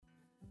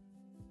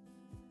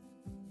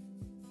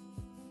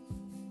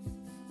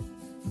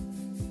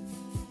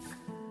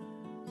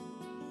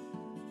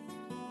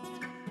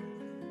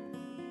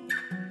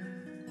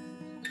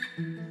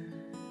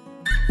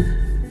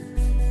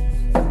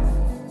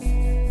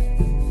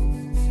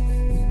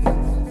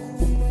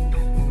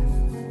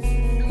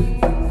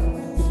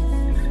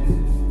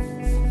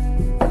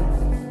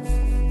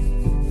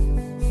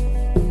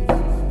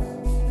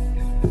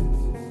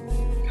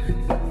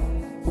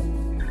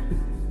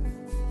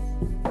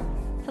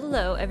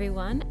Hello,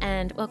 everyone,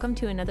 and welcome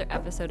to another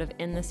episode of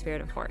In the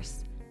Spirit of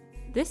Horse.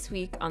 This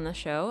week on the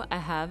show, I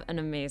have an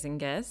amazing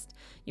guest.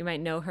 You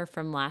might know her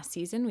from last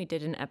season. We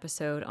did an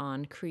episode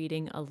on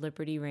creating a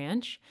Liberty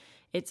Ranch.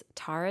 It's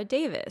Tara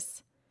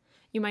Davis.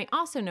 You might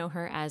also know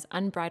her as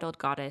Unbridled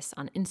Goddess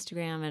on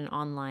Instagram and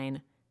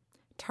online.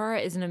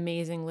 Tara is an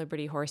amazing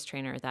Liberty horse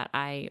trainer that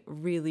I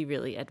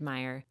really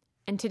admire.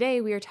 And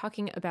today we are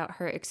talking about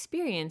her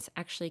experience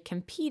actually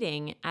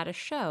competing at a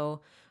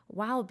show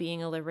while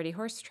being a Liberty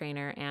horse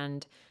trainer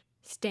and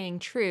staying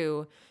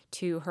true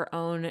to her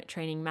own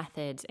training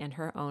methods and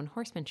her own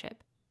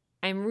horsemanship.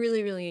 I'm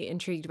really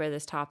intrigued by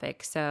this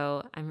topic,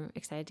 so I'm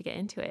excited to get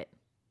into it.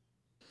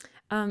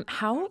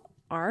 How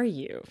are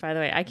you, by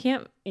the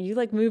way?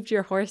 You moved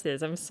your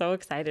horses. I'm so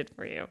excited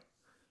for you.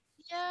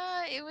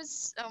 Yeah, it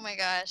was, oh my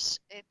gosh,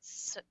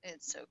 it's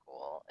so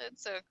cool.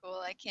 It's so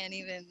cool. I can't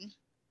even,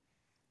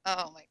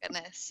 oh my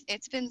goodness.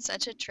 It's been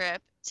such a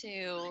trip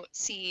to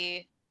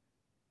see,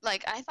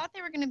 I thought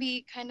they were going to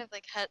be kind of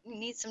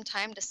need some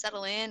time to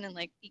settle in and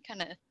be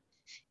kind of,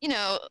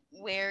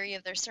 wary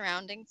of their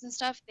surroundings and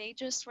stuff. They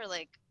just were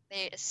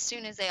as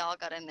soon as they all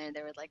got in there,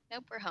 they were like,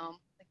 nope, we're home.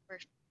 We're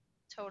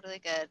totally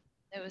good.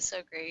 It was so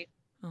great.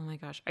 Oh my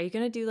gosh. Are you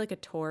going to do a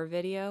tour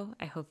video?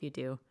 I hope you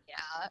do.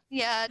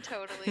 Yeah,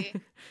 totally.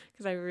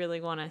 Because I really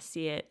want to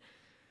see it.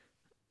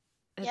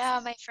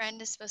 Yeah, my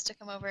friend is supposed to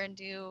come over and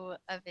do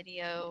a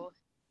video.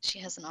 She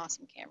has an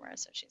awesome camera,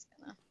 so she's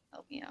gonna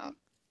help me out.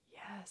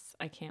 Yes,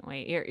 I can't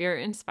wait. You're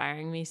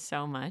inspiring me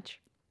so much.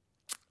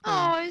 Oh,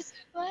 I'm so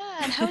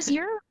glad. How's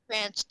your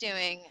ranch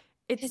doing?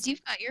 Because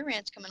you've got your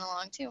ranch coming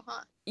along too,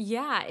 huh?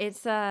 Yeah,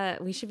 it's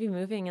we should be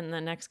moving in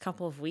the next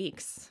couple of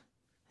weeks.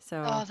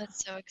 So Oh,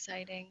 that's so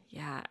exciting.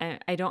 Yeah,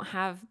 I don't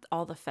have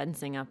all the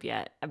fencing up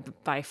yet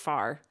by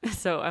far.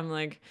 So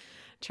I'm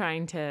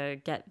trying to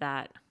get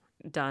that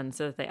done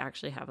so that they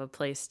actually have a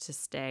place to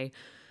stay.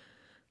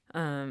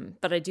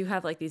 But I do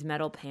have these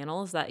metal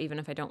panels that even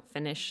if I don't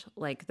finish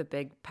the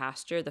big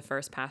pasture, the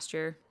first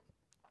pasture,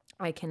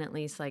 I can at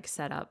least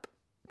want up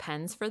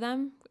pens for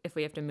them if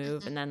we have to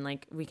move, and then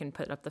we can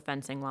put up the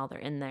fencing while they're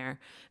in there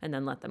and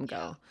then let them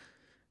go.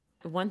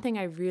 One thing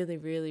I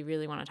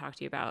really want to talk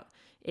to you about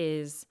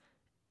is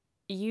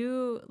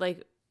you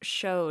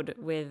showed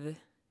with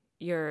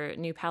your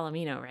new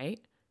Palomino, right?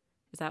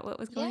 Is that what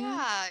was going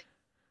on?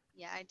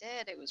 Yeah, I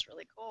did. It was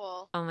really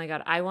cool. Oh my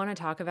God. I want to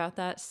talk about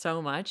that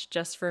so much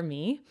just for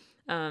me.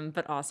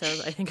 But also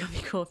I think it'll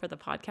be cool for the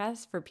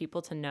podcast for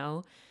people to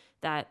know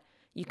that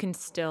you can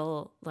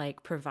still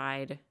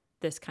provide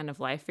this kind of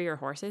life for your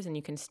horses and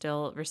you can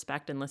still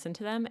respect and listen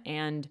to them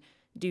and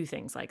do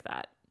things like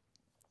that.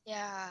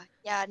 Yeah,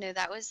 no,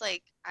 that was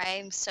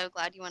I'm so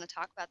glad you want to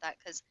talk about that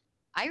because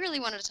I really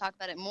wanted to talk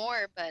about it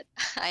more, but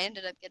I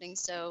ended up getting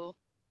so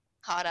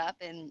caught up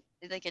and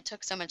it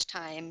took so much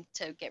time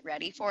to get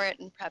ready for it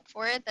and prep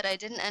for it that I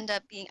didn't end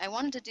up I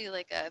wanted to do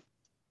a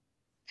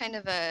kind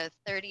of a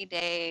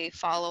 30-day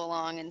follow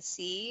along and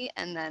see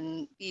and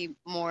then be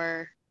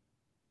more,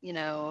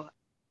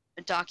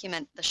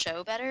 document the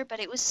show better,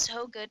 but it was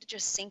so good to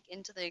just sink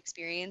into the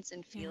experience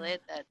and feel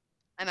it that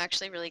I'm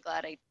actually really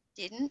glad I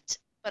didn't,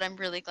 but I'm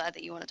really glad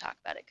that you want to talk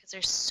about it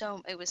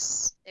because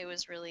it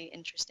was really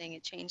interesting.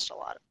 It changed a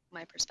lot of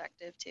my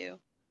perspective too.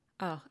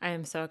 Oh, I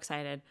am so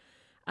excited.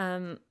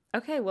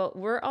 Okay, well,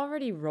 we're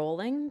already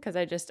rolling because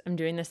I'm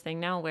doing this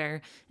thing now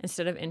where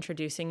instead of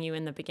introducing you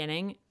in the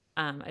beginning,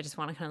 I just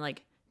want to kind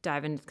of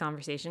dive into the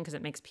conversation because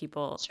it makes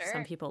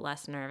some people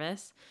less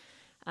nervous.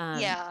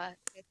 Yeah,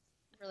 it's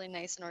really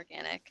nice and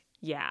organic.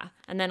 Yeah,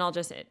 and then I'll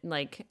just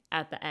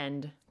at the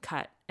end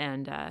cut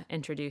and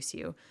introduce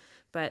you.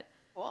 But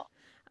cool.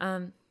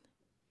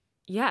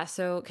 Yeah,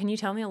 so can you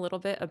tell me a little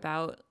bit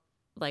about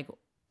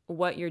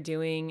what you're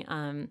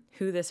doing,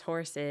 who this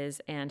horse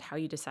is, and how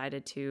you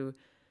decided to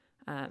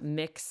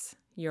mix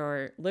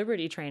your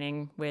Liberty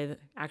training with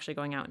actually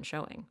going out and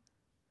showing?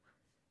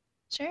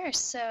 Sure.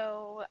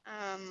 So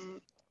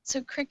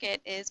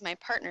Cricket is my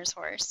partner's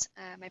horse.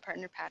 My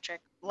partner, Patrick,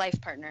 life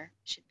partner,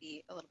 should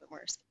be a little bit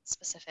more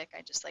specific.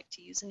 I just like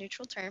to use a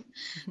neutral term.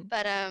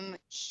 But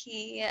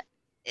he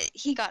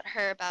got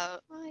her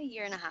about a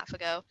year and a half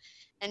ago,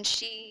 and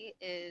she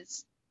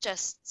is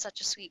just such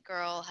a sweet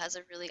girl, has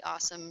a really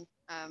awesome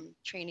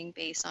training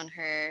base on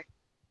her.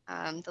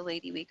 The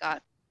lady we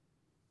got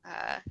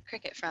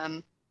Cricket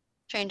from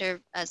trained her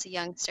as a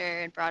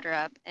youngster and brought her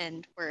up,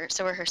 and we're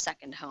her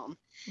second home.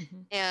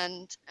 Mm-hmm.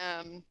 And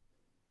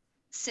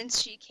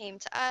since she came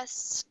to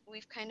us,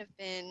 we've kind of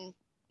been,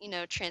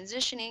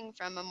 transitioning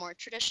from a more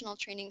traditional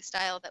training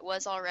style that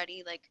was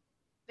already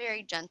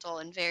very gentle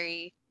and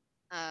very,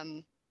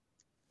 I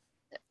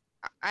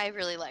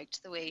really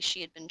liked the way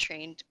she had been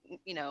trained.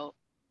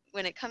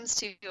 When it comes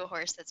to a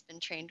horse that's been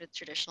trained with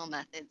traditional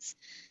methods,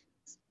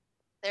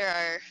 there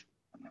are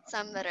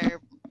some that are,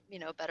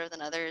 better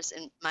than others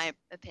in my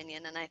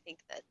opinion. And I think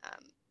that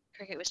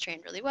Cricket was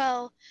trained really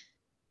well,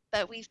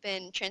 but we've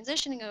been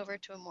transitioning over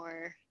to a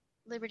more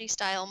Liberty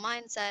style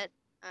mindset.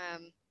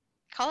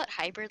 Call it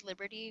hybrid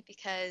Liberty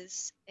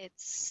because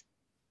it's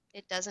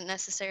it doesn't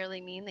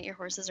necessarily mean that your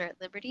horses are at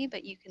liberty,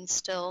 but you can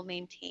still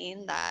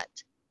maintain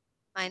that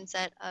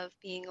mindset of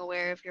being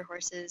aware of your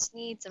horse's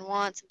needs and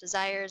wants and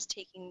desires,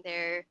 taking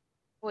their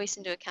voice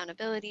into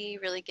accountability,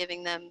 really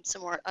giving them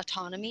some more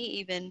autonomy,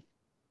 even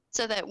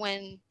so that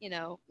when,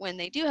 when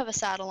they do have a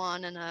saddle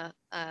on and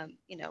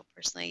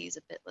personally I use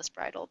a bitless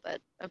bridle, but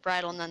a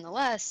bridle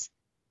nonetheless,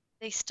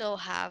 they still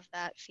have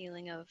that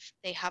feeling of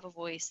they have a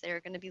voice,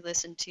 they're going to be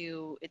listened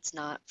to, it's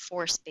not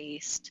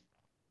force-based,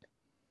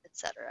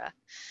 etc.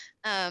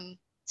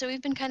 So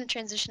we've been kind of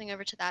transitioning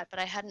over to that, but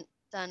I hadn't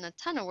done a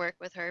ton of work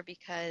with her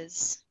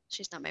because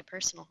she's not my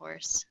personal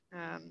horse.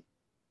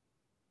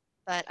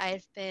 But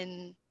I've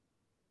been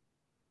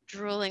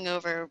drooling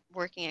over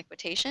working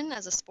equitation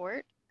as a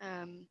sport.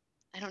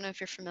 I don't know if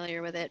you're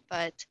familiar with it,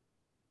 but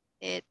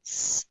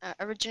it's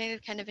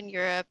originated kind of in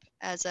Europe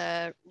as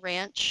a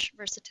ranch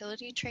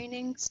versatility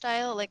training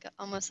style, like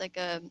almost like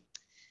a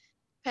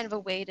kind of a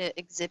way to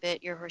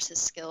exhibit your horse's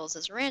skills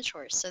as a ranch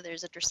horse. So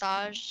there's a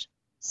dressage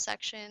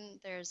section,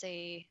 there's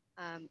a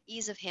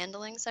ease of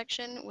handling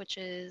section, which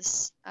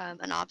is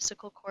an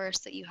obstacle course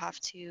that you have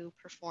to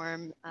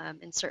perform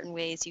in certain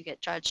ways. You get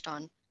judged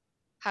on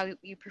how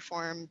you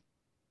perform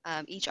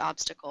each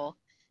obstacle.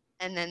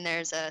 And then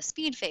there's a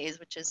speed phase,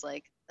 which is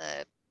like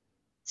the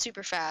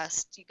super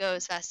fast, you go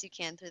as fast as you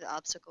can through the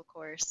obstacle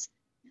course.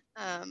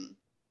 And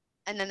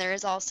then there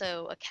is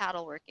also a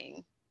cattle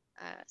working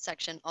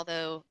section,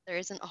 although there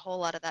isn't a whole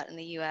lot of that in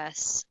the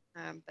US,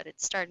 but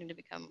it's starting to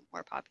become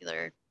more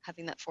popular,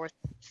 having that fourth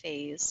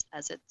phase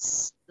as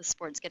the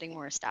sport's getting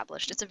more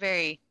established. It's a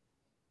very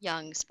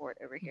young sport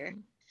over here.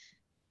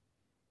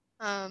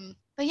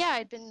 But yeah,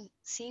 I'd been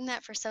seeing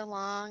that for so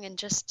long, and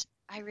just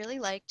I really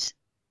liked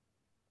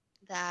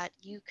that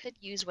you could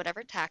use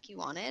whatever tack you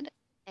wanted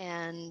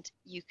and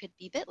you could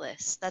be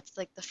bitless. That's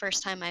like the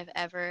first time I've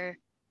ever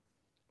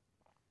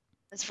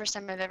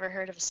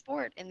heard of a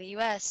sport in the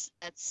US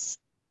that's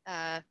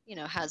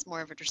has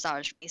more of a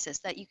dressage basis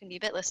that you can be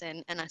bitless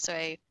in. And so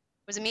I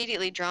was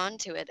immediately drawn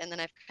to it, and then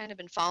I've kind of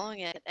been following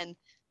it, and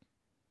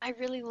I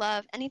really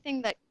love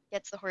anything that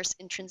gets the horse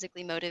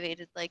intrinsically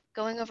motivated, like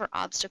going over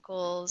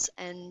obstacles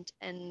and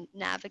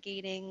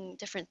navigating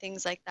different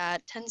things like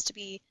that tends to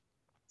be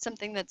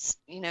something that's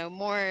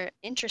more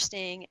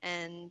interesting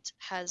and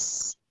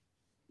has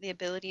the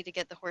ability to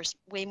get the horse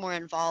way more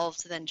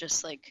involved than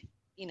just like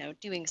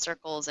doing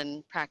circles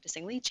and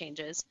practicing lead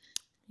changes.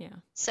 Yeah.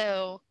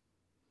 So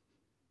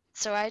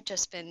I'd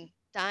just been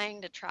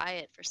dying to try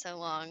it for so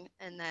long,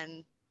 and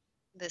then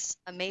this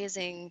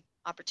amazing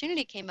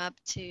opportunity came up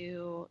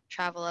to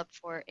travel up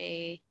for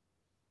a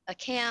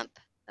camp.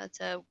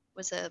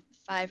 Was a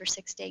 5 or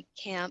 6 day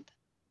camp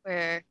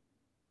where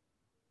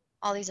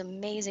all these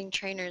amazing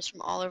trainers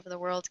from all over the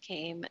world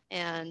came,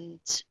 and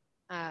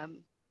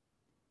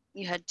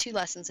you had 2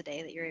 lessons a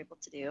day that you're able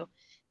to do.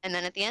 And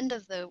then at the end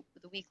of the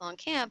week-long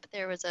camp,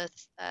 there was a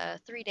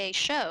 3-day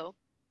show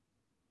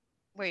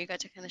where you got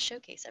to kind of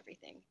showcase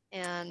everything.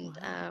 And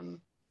Wow.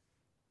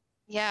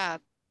 yeah,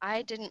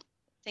 I didn't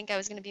think I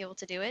was going to be able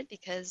to do it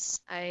because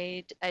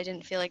I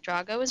didn't feel like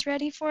Drago was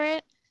ready for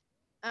it.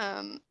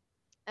 And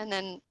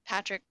then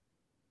Patrick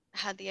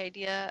had the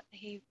idea,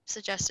 he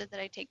suggested that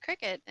I take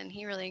cricket, and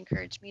he really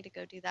encouraged me to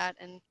go do that.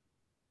 And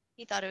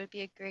he thought it would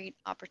be a great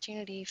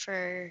opportunity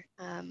for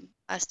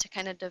us to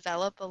kind of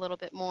develop a little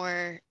bit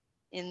more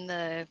in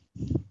the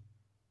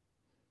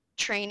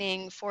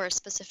training for a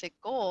specific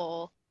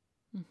goal,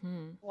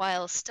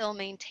 while still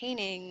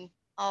maintaining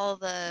all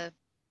the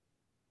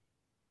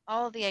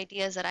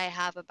ideas that I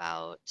have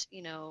about,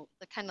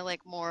 the kind of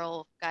like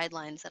moral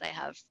guidelines that I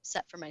have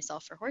set for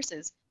myself for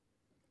horses.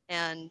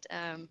 And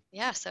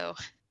so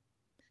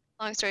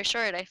long story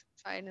short, I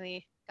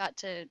finally got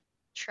to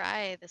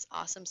try this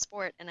awesome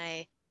sport, and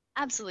I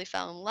absolutely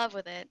fell in love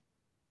with it.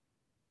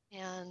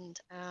 And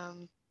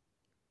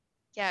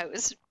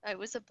it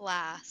was a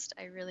blast.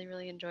 I really,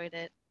 really enjoyed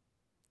it.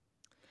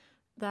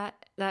 That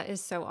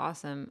is so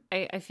awesome.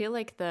 I feel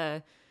like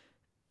the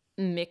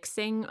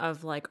mixing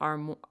of like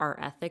our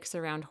ethics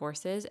around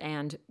horses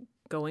and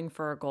going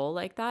for a goal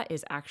like that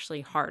is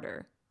actually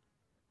harder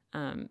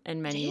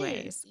in many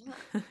ways,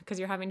 because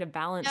you're having to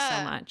balance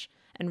so much,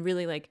 and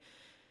really like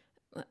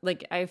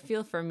I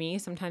feel for me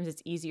sometimes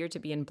it's easier to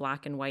be in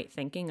black and white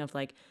thinking of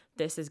like,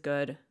 this is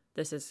good,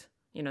 this is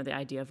the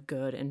idea of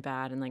good and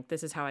bad, and like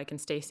this is how I can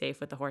stay safe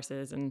with the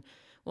horses, and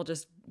we'll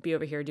just be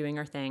over here doing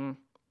our thing.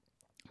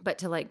 But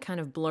to like kind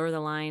of blur the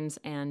lines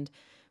and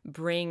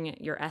bring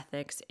your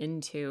ethics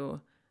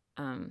into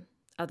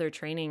other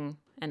training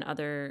and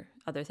other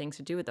things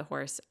to do with the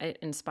horse, it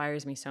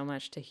inspires me so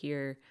much to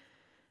hear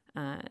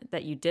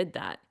that you did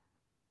that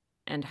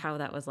and how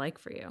that was like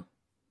for you.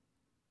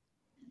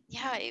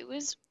 Yeah, it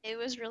was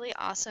really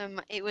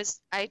awesome.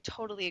 I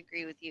totally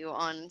agree with you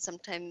on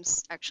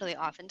sometimes, actually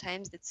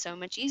oftentimes it's so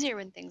much easier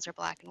when things are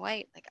black and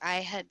white. Like I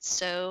had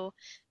so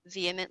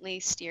vehemently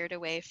steered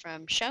away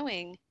from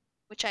showing,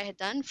 which I had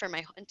done for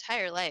my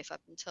entire life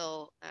up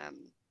until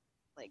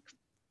like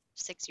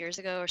 6 years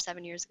ago or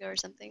 7 years ago or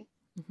something.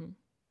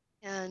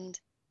 And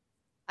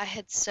I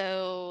had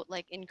so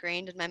like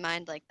ingrained in my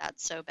mind like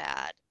that's so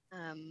bad.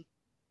 Um,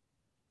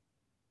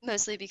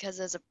 Mostly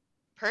because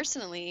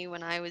personally,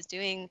 when I was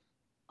doing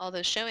all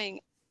those showing,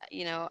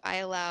 I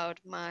allowed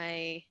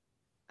my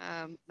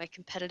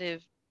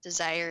competitive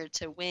desire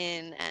to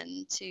win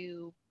and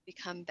to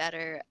become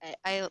better.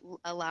 I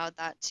allowed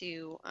that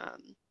to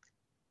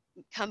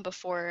come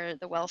before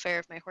the welfare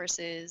of my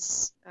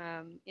horses,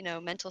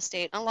 mental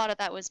state. And a lot of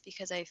that was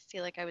because I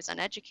feel like I was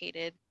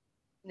uneducated,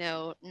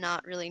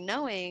 not really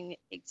knowing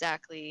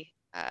exactly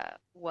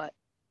what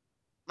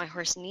my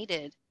horse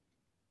needed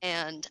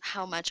and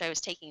how much I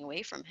was taking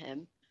away from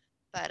him.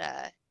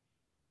 But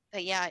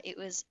yeah, it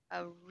was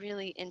a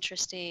really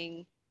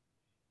interesting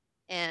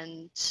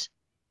and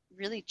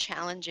really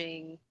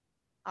challenging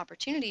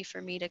opportunity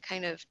for me to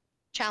kind of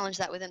challenge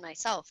that within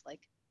myself.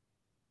 Like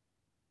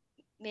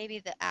maybe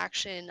the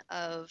action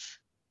of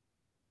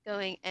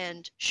going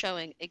and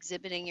showing,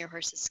 exhibiting your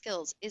horse's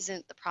skills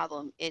isn't the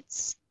problem.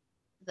 It's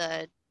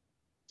the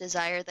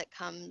desire that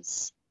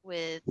comes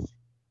with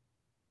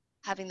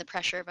having the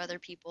pressure of other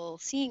people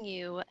seeing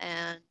you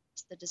and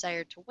the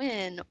desire to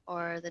win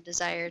or the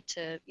desire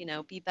to,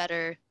 be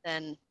better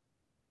than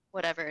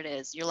whatever it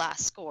is, your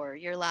last score,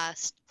 your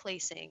last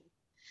placing,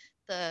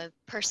 the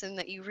person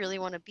that you really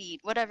want to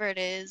beat, whatever it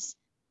is,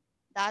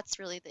 that's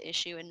really the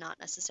issue and not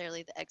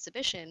necessarily the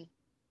exhibition.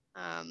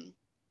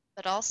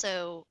 But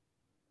also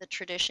the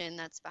tradition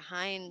that's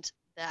behind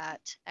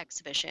that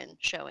exhibition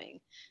showing.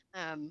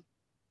 Um,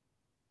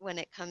 when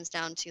it comes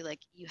down to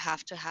like, you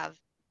have to have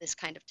this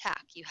kind of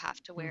tack, you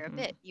have to wear a Mm-hmm.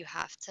 bit, you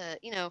have to,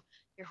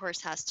 your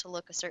horse has to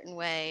look a certain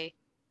way,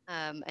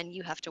 and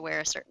you have to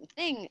wear a certain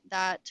thing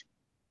that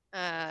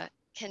uh,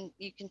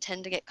 you can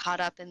tend to get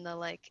caught up in the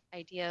like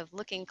idea of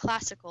looking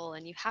classical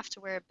and you have to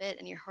wear a bit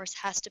and your horse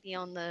has to be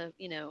on the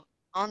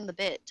on the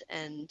bit,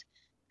 and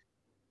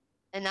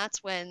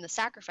that's when the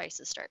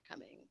sacrifices start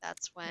coming.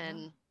 That's Yeah.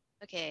 when,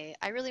 okay,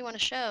 I really want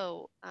to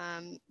show,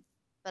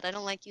 but I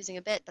don't like using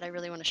a bit, but I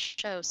really want to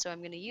show, so I'm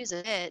going to use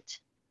a bit,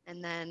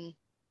 and then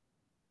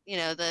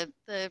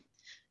the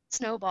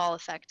snowball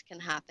effect can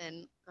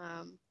happen.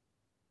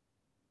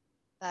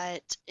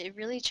 But it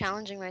really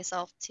challenging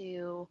myself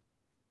to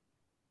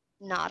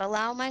not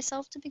allow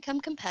myself to become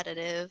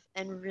competitive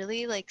and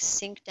really like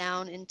sink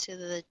down into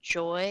the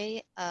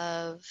joy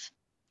of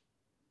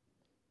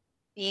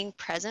being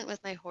present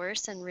with my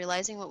horse and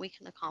realizing what we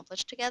can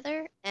accomplish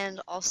together,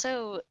 and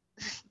also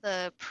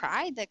the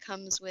pride that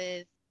comes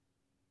with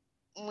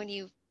when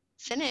you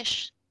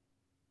finish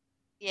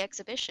the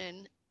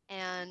exhibition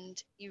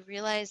and you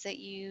realize that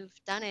you've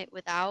done it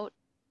without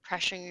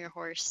pressuring your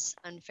horse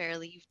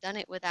unfairly, you've done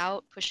it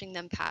without pushing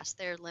them past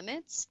their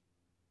limits.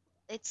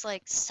 It's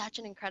like such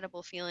an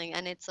incredible feeling,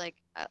 and it's like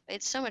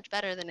it's so much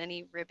better than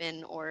any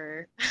ribbon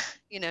or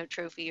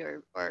trophy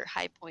or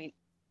high point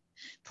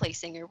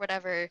placing or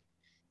whatever.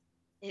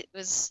 It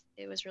was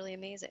really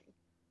amazing.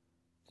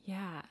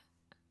 Yeah.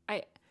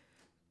 I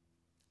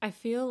I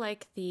feel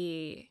like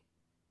the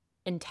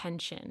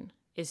intention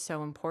is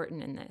so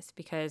important in this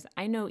because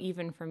I know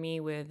even for me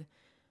with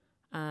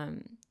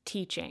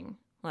teaching,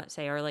 let's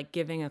say, or like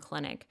giving a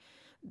clinic,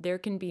 there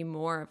can be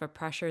more of a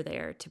pressure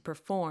there to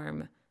perform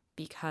Mm-hmm.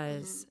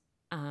 because,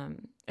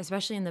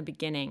 especially in the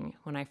beginning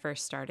when I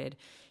first started,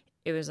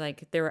 it was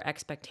like there were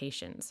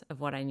expectations of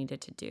what I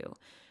needed to do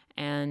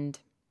and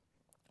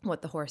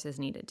what the horses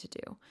needed to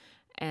do.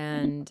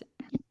 And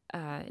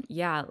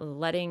yeah,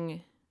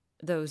 letting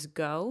those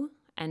go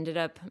ended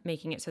up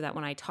making it so that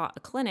when I taught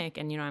a clinic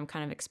and, I'm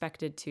kind of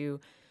expected to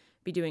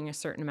be doing a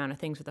certain amount of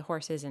things with the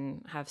horses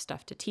and have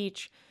stuff to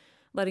teach,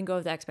 letting go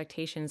of the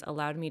expectations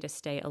allowed me to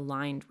stay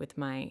aligned with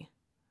my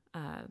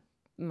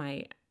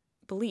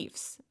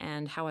beliefs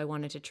and how I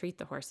wanted to treat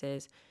the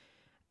horses.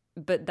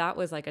 But that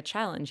was like a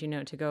challenge,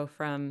 to go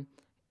from,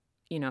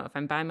 if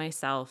I'm by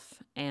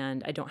myself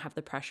and I don't have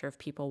the pressure of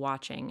people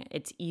watching,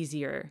 it's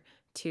easier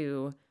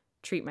to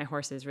treat my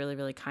horses really,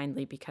 really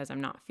kindly because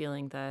I'm not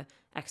feeling the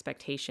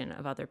expectation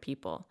of other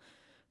people.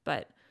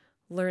 But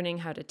learning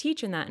how to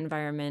teach in that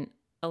environment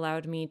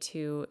allowed me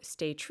to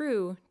stay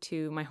true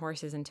to my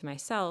horses and to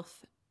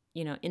myself,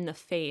 in the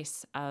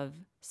face of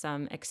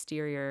some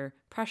exterior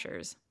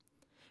pressures,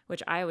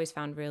 which I always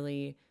found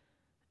really,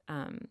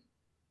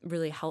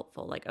 really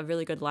helpful, like a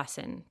really good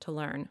lesson to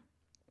learn.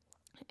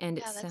 And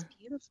Yeah, that's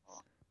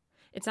beautiful.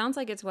 it sounds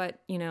like it's what,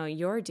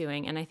 you're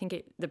doing. And I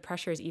think the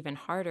pressure is even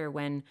harder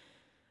when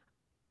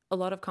a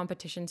lot of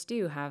competitions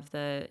do have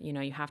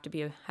you have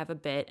to have a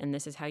bit and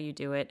this is how you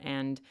do it.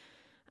 And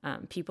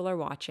people are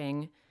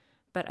watching.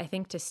 But I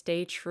think to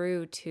stay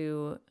true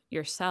to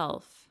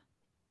yourself,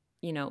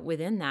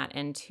 within that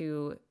and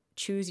to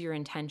choose your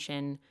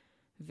intention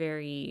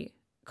very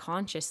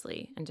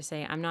consciously and to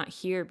say, I'm not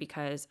here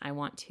because I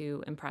want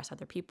to impress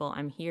other people.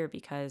 I'm here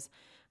because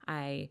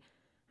I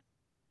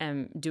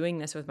am doing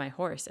this with my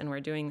horse and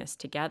we're doing this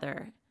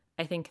together.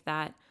 I think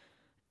that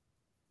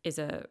is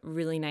a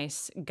really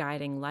nice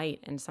guiding light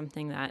and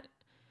something that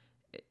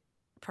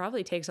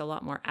probably takes a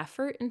lot more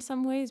effort in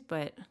some ways,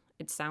 but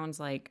it sounds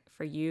like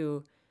for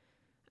you,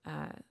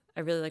 I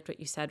really liked what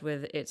you said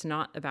with it's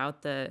not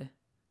about the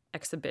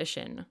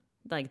exhibition.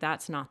 Like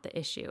that's not the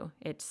issue.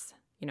 It's,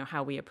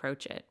 how we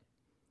approach it.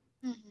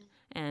 Hmm.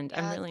 And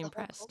I'm Yeah, it's really the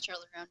whole impressed. culture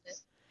around it.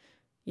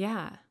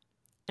 Yeah.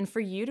 And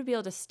for you to be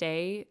able to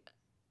stay,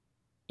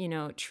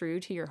 true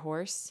to your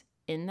horse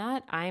in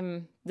that,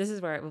 this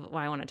is why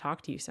I want to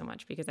talk to you so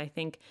much, because I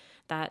think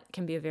that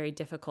can be a very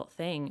difficult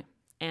thing.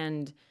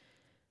 And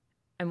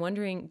I'm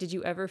wondering, did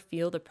you ever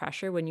feel the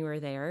pressure when you were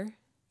there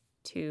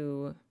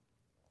to,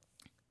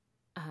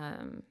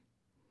 I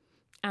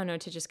don't know,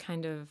 to just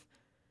kind of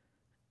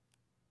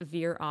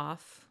veer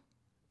off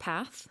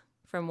path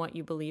from what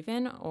you believe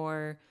in?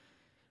 Or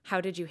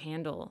how did you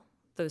handle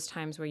those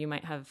times where you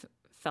might have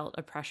felt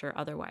a pressure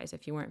otherwise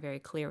if you weren't very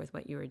clear with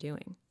what you were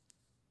doing?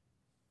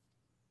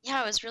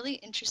 Yeah, it was really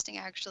interesting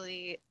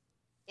actually.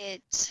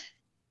 It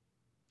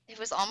it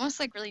was almost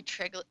like really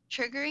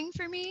triggering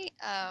for me,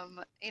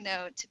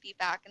 to be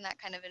back in that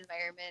kind of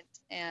environment.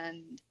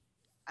 And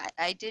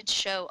I did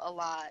show a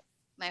lot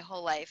my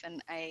whole life,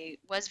 and I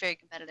was very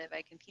competitive.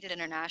 I competed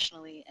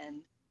internationally,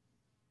 and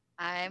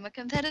I'm a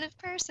competitive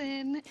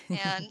person.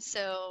 And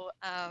so,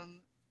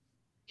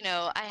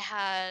 I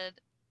had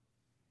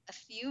a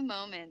few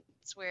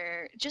moments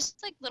where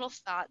just like little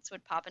thoughts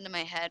would pop into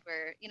my head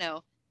where,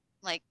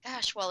 like,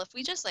 gosh, well, if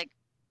we just like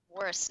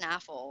wore a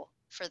snaffle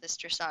for this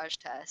dressage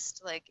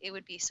test, like it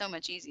would be so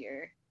much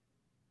easier.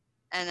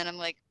 And then I'm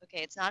like,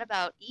 okay, it's not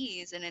about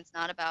ease, and it's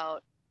not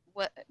about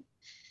what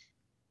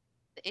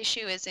the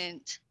issue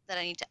isn't that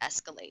I need to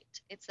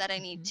escalate. It's that I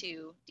need Mhm.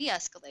 to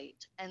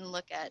de-escalate and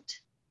look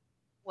at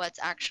what's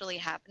actually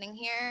happening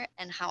here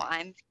and how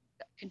I'm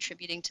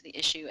contributing to the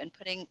issue, and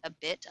putting a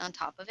bit on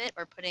top of it,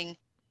 or putting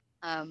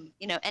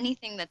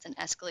anything that's an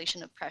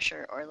escalation of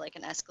pressure, or like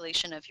an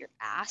escalation of your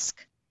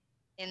ask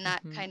in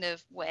that Mhm. kind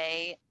of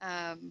way.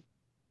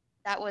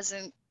 That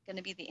wasn't going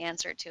to be the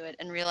answer to it.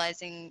 And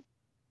realizing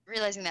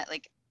that,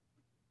 like,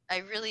 I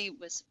really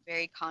was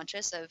very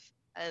conscious of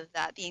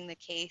that being the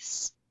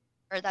case,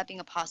 or that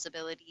being a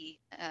possibility,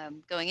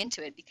 going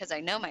into it, because I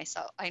know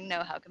myself. I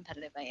know how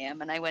competitive I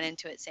am, and I went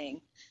into it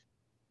saying,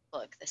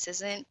 look,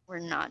 we're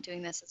not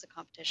doing this as a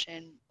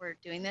competition. We're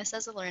doing this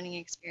as a learning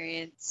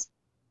experience.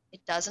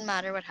 It doesn't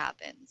matter what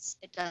happens.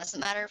 It doesn't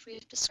matter if we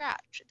have to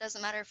scratch. It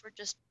doesn't matter if we're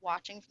just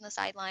watching from the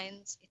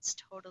sidelines. It's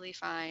totally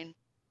fine.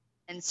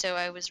 And so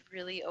I was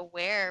really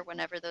aware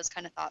whenever those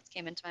kind of thoughts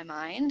came into my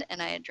mind,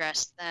 and I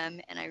addressed them,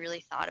 and I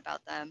really thought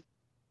about them.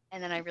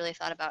 And then I really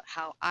thought about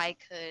how I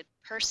could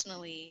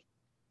personally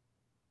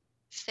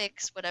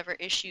fix whatever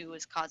issue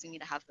was causing me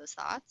to have those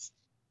thoughts,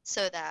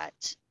 so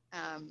that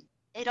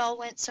it all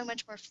went so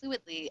much more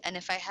fluidly. And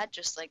if I had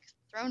just like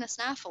thrown a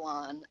snaffle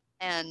on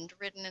and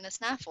ridden in a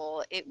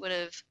snaffle, it would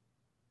have,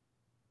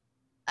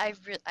 I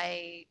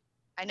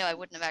know I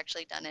wouldn't have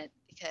actually done it,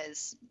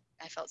 because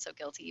I felt so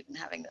guilty even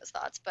having those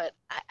thoughts. But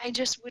I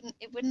just wouldn't,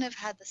 it wouldn't have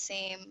had the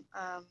same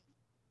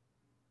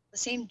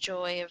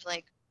joy of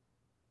like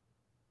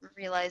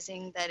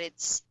realizing that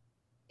it's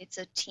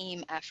a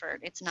team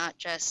effort. It's not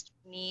just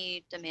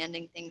me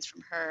demanding things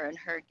from her and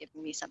her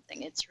giving me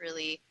something. It's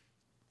really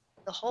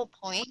the whole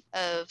point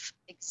of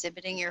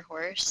exhibiting your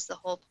horse, the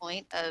whole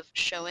point of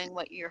showing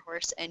what your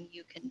horse and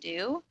you can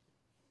do,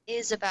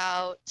 is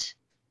about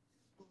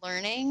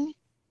learning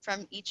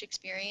from each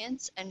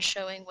experience and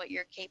showing what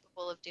you're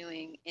capable of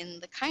doing in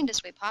the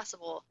kindest way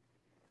possible.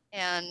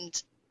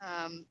 And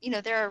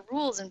there are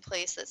rules in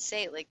place that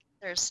say, like,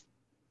 there's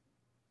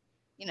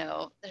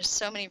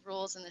so many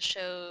rules in the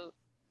show,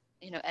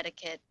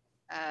 etiquette,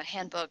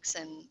 handbooks,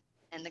 and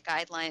the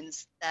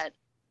guidelines that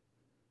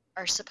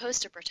are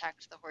supposed to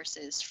protect the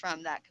horses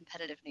from that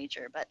competitive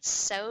nature. But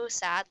so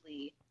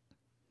sadly,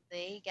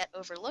 they get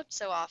overlooked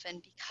so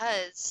often,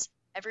 because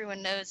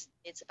everyone knows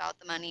it's about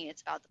the money,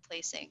 it's about the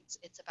placings,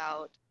 it's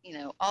about,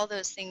 all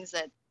those things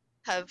that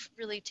have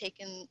really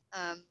taken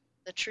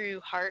the true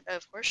heart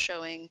of horse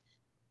showing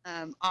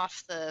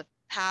off the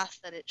path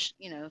that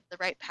the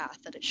right path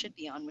that it should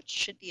be on, which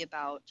should be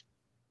about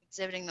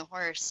exhibiting the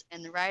horse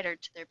and the rider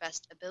to their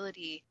best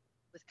ability,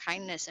 with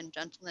kindness and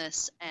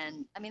gentleness.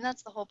 And I mean,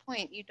 that's the whole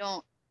point. You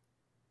don't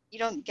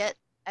get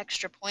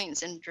extra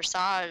points in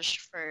dressage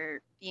for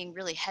being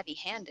really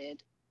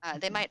heavy-handed.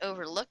 They Mhm. might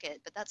overlook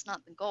it, but that's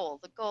not the goal.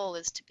 The goal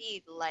is to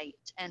be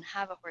light and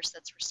have a horse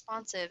that's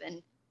responsive.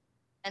 And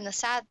the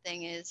sad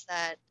thing is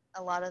that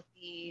a lot of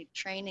the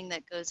training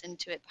that goes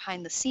into it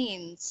behind the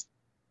scenes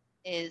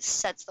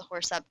sets the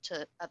horse up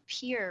to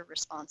appear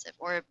responsive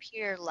or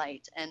appear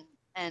light,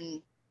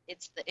 and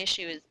it's the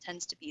issue is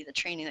tends to be the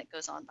training that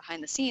goes on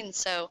behind the scenes.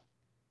 So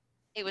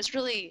it was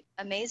really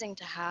amazing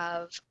to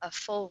have a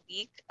full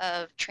week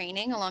of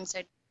training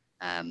alongside,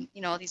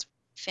 all these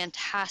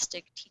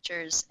fantastic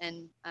teachers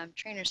and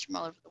trainers from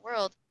all over the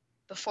world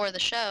before the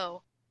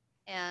show.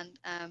 And,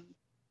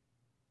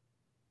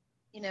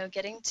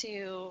 getting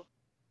to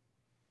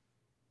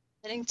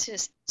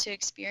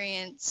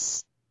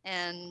experience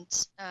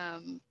and,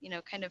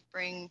 kind of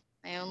bring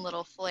my own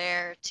little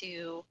flair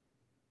to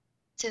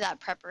that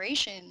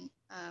preparation,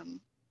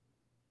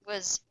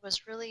 was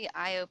really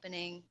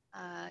eye-opening.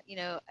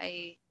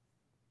 I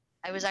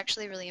I was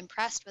actually really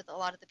impressed with a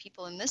lot of the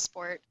people in this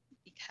sport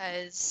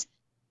because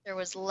there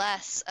was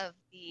less of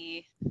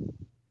the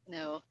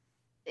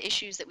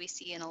issues that we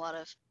see in a lot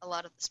of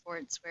the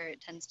sports where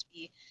it tends to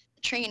be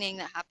the training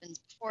that happens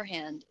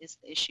beforehand is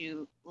the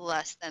issue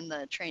less than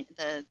the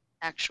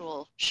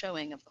actual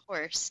showing of the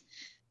horse.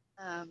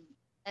 Um,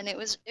 and it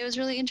was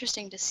really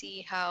interesting to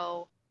see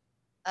how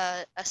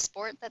a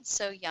sport that's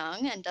so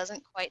young and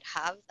doesn't quite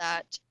have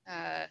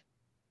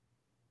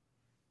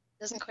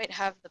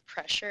the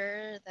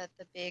pressure that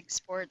the big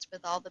sports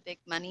with all the big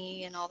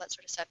money and all that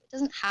sort of stuff. It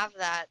doesn't have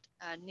that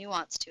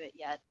nuance to it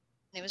yet.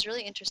 And it was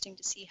really interesting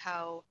to see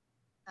how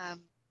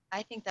um,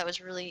 I think that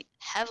was really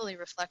heavily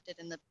reflected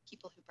in the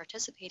people who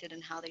participated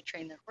and how they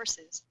trained their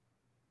horses.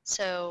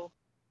 So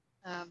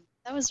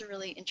that was a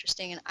really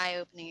interesting and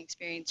eye-opening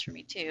experience for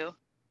me too.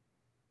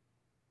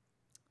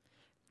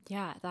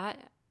 Yeah,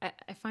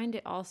 I find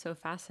it also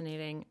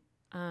fascinating,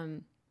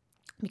 um,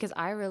 because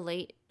I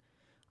relate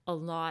a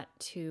lot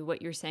to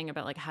what you're saying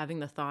about like having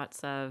the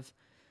thoughts of,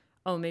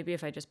 oh, maybe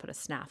if I just put a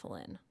snaffle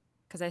in,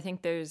 because I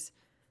think there's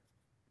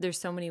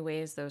so many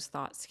ways those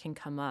thoughts can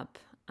come up,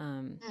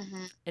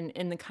 Mm-hmm.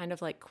 in the kind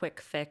of like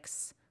quick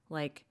fix,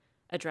 like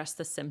address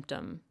the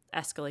symptom,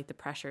 escalate the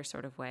pressure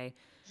sort of way.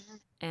 Mm-hmm.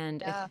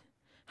 And Yeah.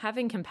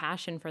 having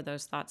compassion for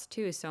those thoughts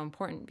too is so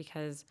important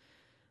because,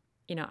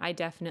 I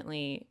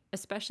definitely,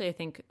 especially I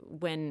think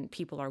when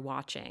people are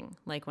watching,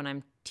 like when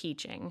I'm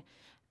teaching,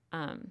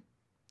 um,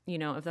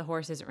 if the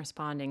horse isn't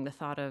responding, the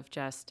thought of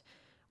just,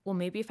 well,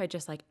 maybe if I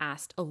just like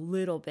asked a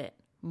little bit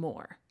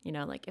more,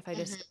 like if I Mm-hmm.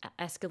 just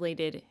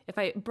escalated, if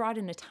I brought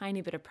in a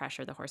tiny bit of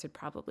pressure, the horse would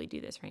probably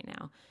do this right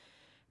now.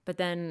 But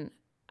then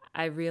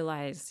I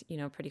realized,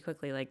 pretty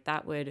quickly, like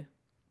that would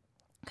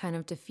kind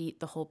of defeat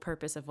the whole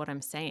purpose of what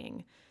I'm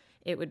saying.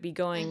 It would be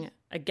Mm-hmm. going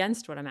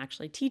against what I'm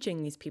actually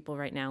teaching these people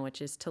right now,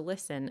 which is to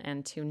listen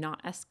and to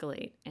not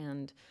escalate.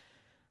 And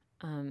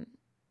um,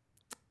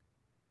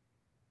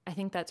 I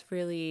think that's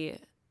really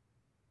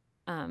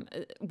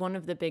one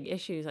of the big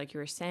issues, like you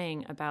were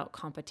saying, about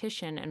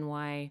competition and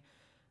why,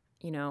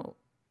 you know,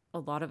 a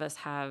lot of us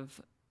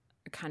have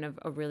kind of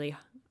a really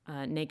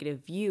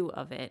negative view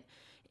of it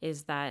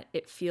is that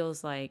it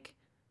feels like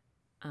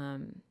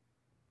um,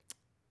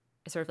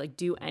 sort of like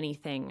do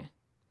anything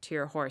to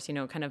your horse,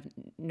 kind of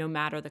no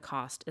matter the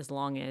cost, as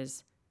long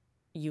as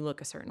you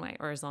look a certain way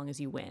or as long as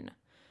you win.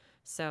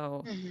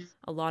 So Mm-hmm.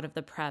 a lot of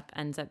the prep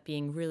ends up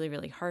being really,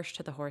 really harsh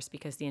to the horse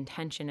because the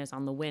intention is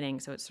on the winning.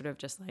 So it's sort of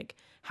just like,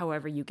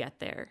 however you get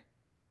there,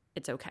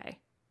 it's okay.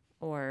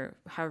 Or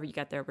however you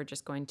get there,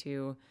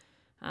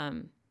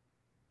 um,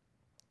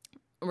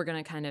 we're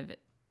going to kind of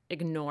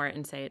ignore it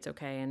and say it's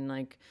okay. And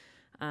like,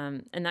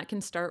 and that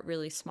can start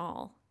really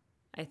small,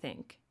 I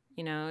think.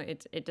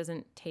 It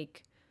doesn't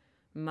take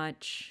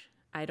much,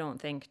 I don't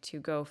think, to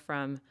go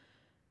from,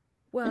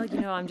 well,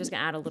 I'm just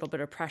going to add a little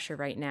bit of pressure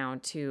right now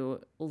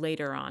to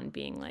later on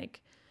being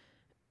like,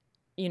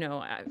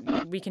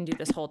 we can do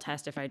this whole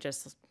test if I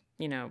just,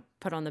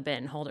 put on the bit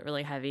and hold it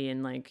really heavy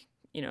and like,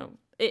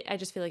 I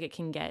just feel like it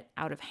can get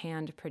out of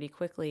hand pretty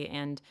quickly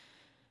and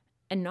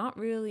not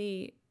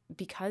really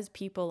because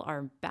people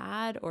are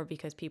bad or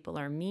because people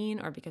are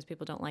mean or because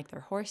people don't like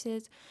their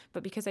horses,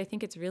 but because I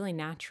think it's really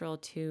natural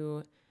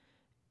to,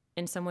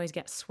 in some ways,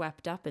 get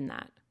swept up in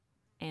that.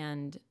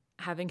 And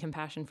having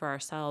compassion for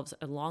ourselves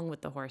along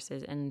with the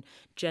horses and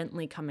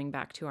gently coming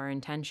back to our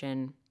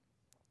intention,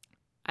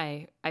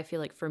 I feel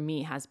like for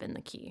me has been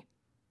the key.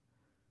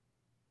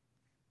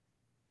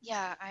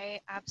 Yeah,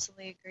 I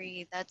absolutely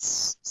agree.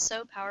 That's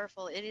so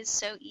powerful. It is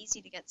so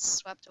easy to get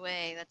swept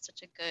away. That's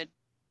such a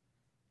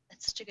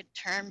good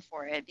term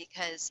for it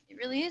because it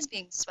really is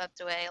being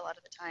swept away a lot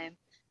of the time.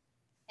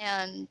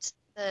 And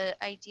the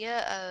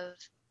idea of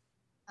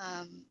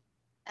um,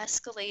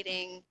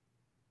 escalating,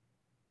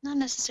 not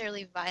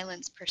necessarily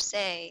violence per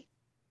se,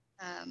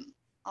 um,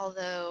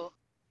 although,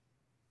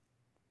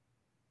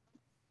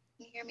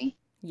 can you hear me?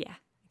 Yeah,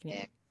 I can hear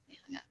Yeah, you. I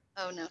hung up.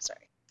 Oh no,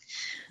 sorry.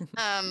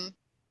 Um,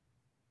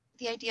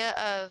 the idea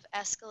of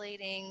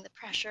escalating the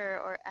pressure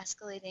or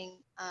escalating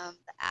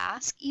the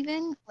ask,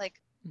 even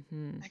like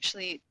Mm-hmm.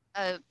 actually,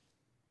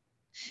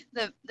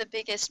 the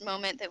biggest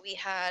moment that we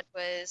had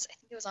was I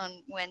think it was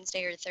on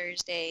Wednesday or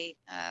Thursday,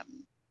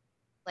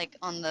 like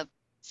on the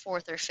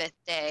fourth or fifth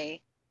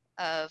day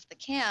of the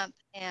camp,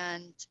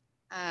 and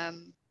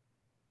um,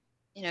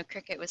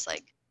 Cricket was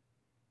like,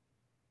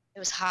 it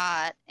was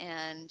hot,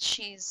 and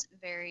she's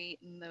very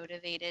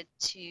motivated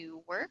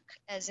to work,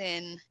 as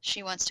in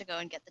she wants to go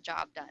and get the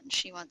job done.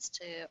 She wants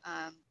to,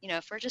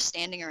 if we're just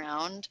standing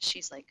around,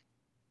 she's like,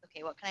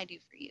 okay, what can I do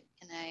for you?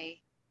 Can I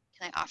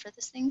offer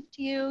this thing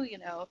to you?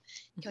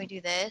 Can we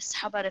do this?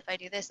 How about if I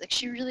do this? Like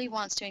she really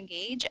wants to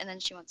engage, and then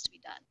she wants to be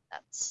done.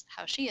 That's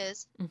how she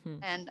is, Mm-hmm.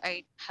 and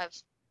I have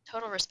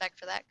total respect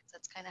for that because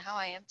that's kind of how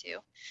I am too.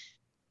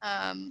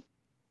 Um,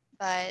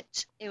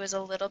 but it was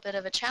a little bit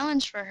of a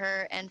challenge for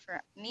her and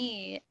for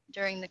me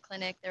during the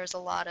clinic. There was a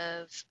lot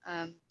of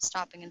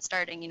stopping and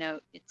starting.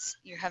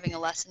 You're having a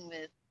lesson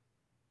with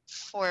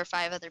 4 or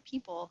 5 other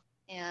people,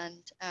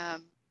 and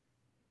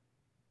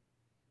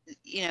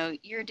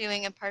you're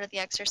doing a part of the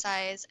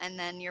exercise and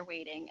then you're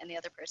waiting and the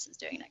other person's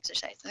doing an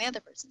exercise and the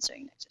other person's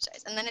doing an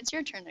exercise and then it's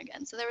your turn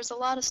again. So there was a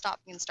lot of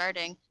stopping and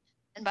starting.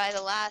 And by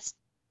the last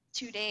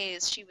 2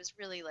 days, she was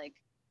really like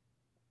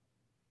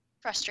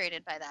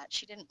frustrated by that.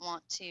 She didn't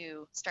want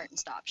to start and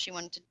stop. She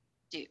wanted to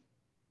do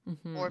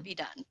or be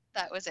done.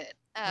 That was it.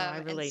 Oh, I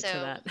And relate to so,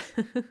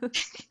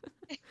 that.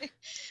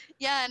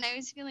 yeah, and I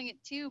was feeling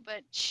it too,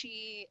 but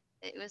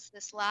it was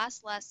this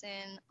last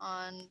lesson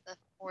on the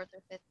fourth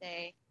or fifth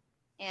day,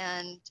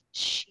 and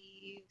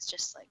she was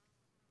just like,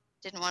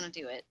 didn't want to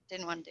do it,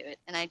 didn't want to do it.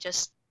 And I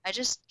just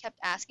kept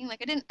asking,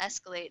 like I didn't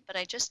escalate, but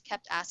I just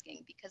kept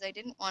asking because I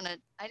didn't want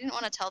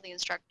to tell the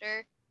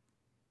instructor,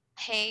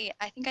 hey,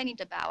 I think I need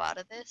to bow out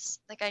of this.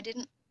 Like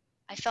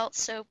I felt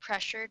so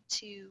pressured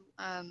to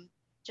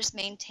just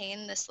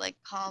maintain this like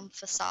calm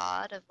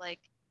facade of like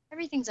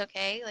everything's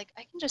okay. Like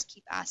I can just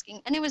keep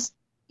asking, and it was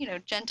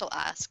gentle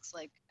asks.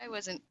 Like I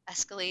wasn't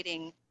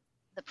escalating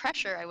the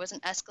pressure. I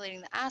wasn't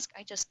escalating the ask.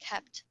 I just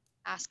kept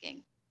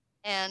asking,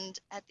 and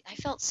I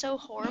felt so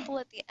horrible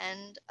at the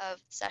end of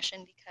the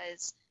session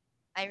because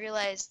I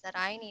realized that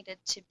I needed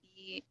to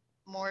be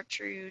more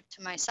true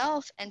to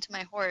myself and to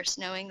my horse,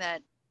 knowing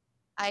that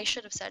I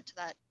should have said to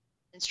that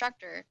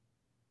instructor,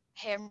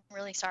 hey, I'm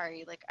really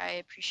sorry. Like, I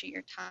appreciate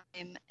your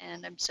time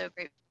and I'm so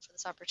grateful for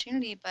this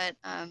opportunity. But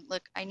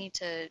look, I need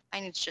to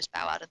just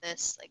bow out of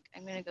this. Like,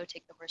 I'm going to go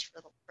take the horse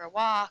for a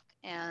walk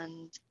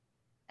and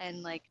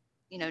like,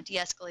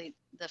 de-escalate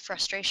the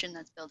frustration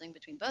that's building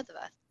between both of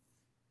us.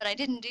 But I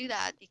didn't do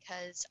that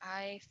because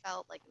I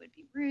felt like it would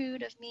be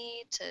rude of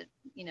me to,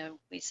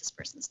 waste this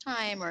person's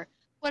time or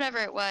whatever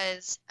it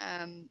was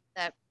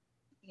that,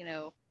 you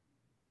know,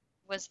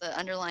 was the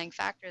underlying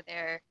factor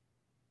there.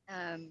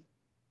 Um,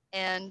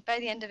 and by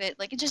the end of it,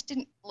 like it just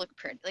didn't look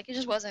pretty. Like it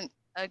just wasn't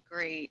a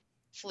great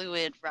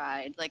fluid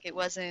ride. Like it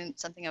wasn't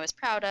something I was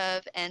proud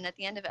of. And at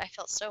the end of it, I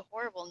felt so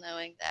horrible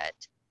knowing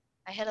that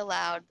I had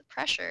allowed the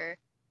pressure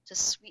to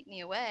sweep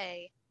me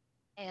away.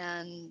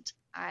 And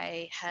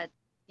I had,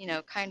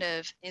 kind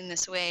of in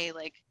this way,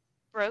 like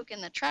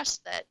broken the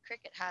trust that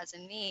Cricket has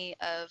in me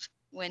of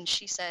when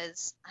she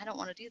says, I don't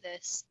want to do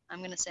this, I'm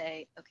going to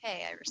say,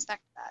 okay, I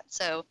respect that.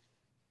 So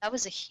that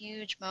was a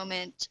huge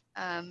moment.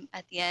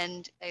 At the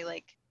end, I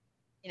like,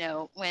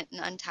 went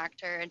and untacked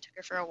her and took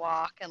her for a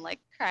walk and like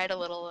cried a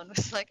little and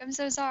was like, I'm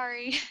so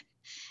sorry.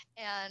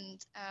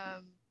 And,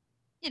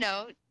 you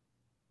know,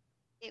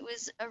 it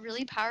was a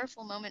really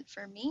powerful moment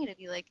for me to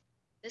be like,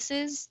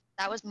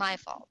 that was my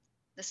fault.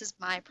 This is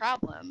my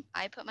problem.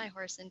 I put my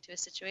horse into a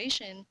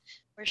situation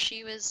where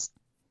she was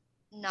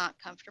not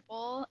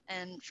comfortable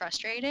and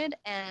frustrated,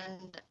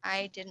 and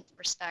I didn't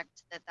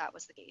respect that that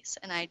was the case.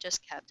 And I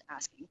just kept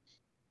asking.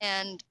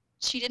 And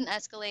she didn't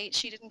escalate.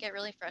 She didn't get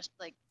really frustrated.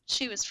 Like,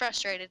 she was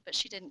frustrated, but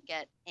she didn't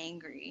get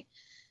angry.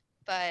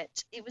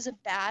 But it was a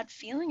bad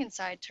feeling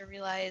inside to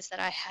realize that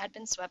I had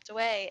been swept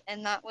away.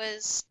 And that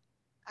was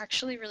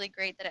actually really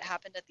great that it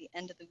happened at the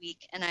end of the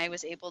week. And I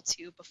was able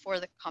to,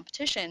 before the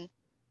competition,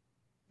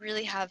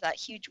 really have that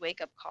huge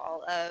wake up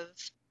call of,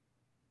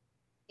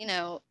 you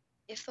know,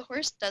 if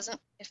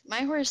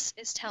my horse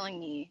is telling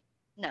me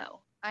no,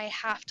 I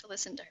have to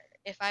listen to her.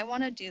 If I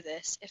want to do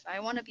this, if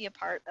I want to be a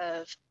part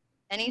of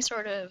any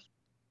sort of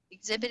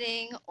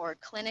exhibiting or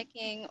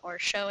clinicking or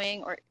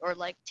showing or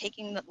like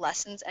taking the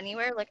lessons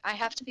anywhere, like I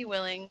have to be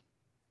willing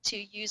to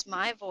use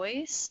my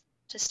voice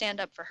to stand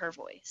up for her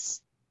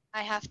voice.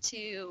 I have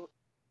to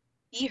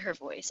be her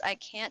voice. I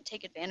can't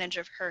take advantage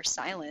of her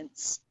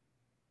silence.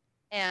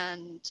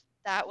 And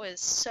that was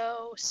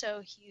so,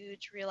 so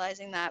huge,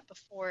 realizing that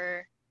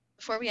before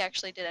we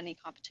actually did any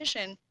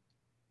competition.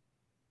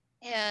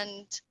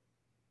 And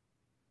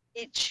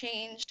it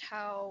changed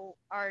how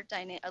our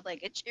dynamic,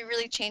 like it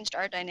really changed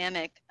our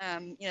dynamic.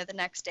 The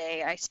next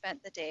day I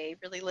spent the day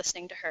really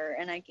listening to her,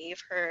 and I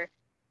gave her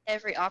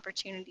every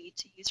opportunity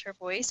to use her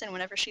voice. And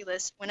whenever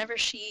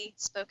she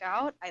spoke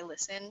out, I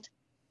listened,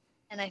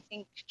 and I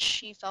think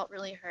she felt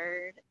really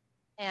heard.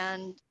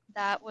 And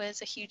that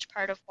was a huge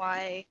part of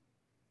why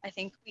I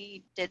think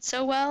we did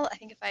so well. I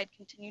think if I had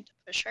continued to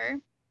push her,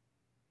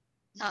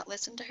 not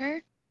listen to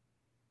her,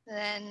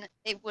 then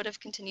it would have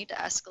continued to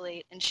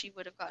escalate and she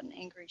would have gotten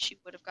angry. She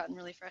would have gotten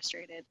really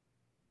frustrated.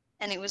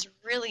 And it was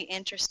really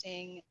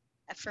interesting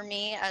for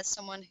me as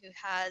someone who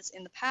has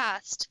in the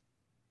past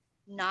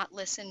not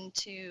listened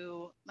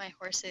to my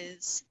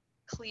horse's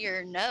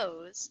clear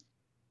no's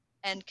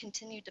and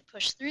continued to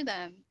push through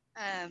them.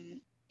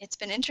 It's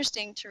been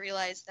interesting to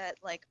realize that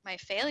like my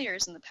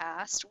failures in the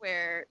past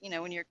where,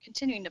 when you're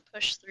continuing to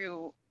push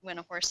through when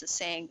a horse is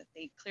saying that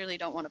they clearly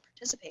don't want to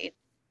participate,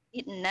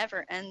 it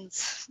never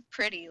ends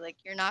pretty. Like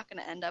you're not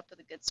going to end up with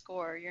a good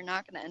score. You're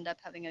not going to end up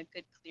having a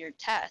good clear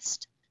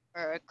test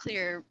or a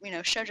clear,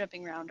 show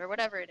jumping round or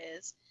whatever it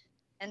is.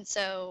 And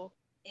so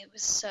it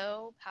was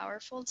so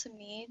powerful to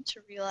me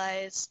to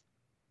realize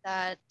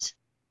that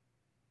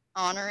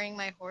honoring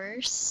my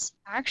horse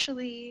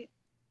actually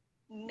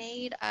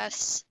made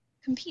us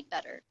compete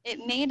better. It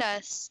made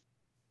us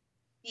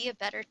be a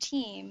better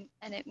team,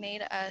 and it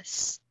made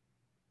us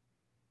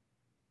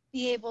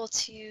be able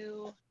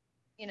to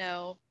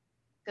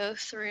go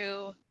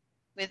through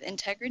with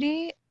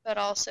integrity, but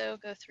also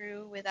go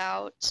through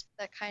without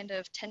that kind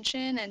of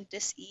tension and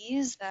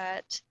dis-ease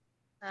that,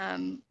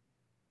 kind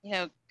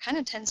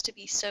of tends to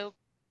be so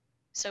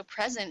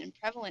present and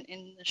prevalent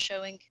in the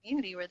showing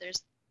community where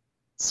there's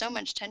so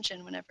much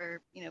tension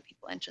whenever,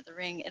 people enter the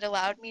ring. It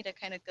allowed me to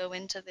kind of go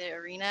into the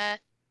arena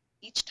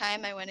each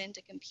time I went in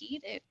to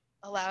compete. It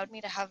allowed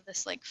me to have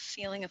this like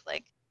feeling of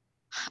like,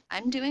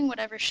 I'm doing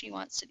whatever she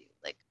wants to do.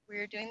 Like,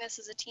 we're doing this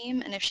as a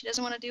team, and if she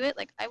doesn't want to do it,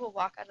 like, I will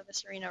walk out of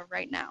this arena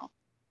right now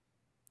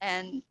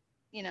and,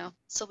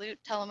 salute,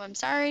 tell them I'm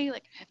sorry,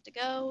 like, I have to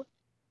go.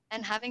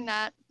 And having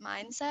that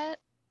mindset,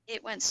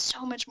 it went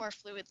so much more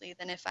fluidly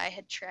than if I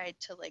had tried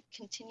to like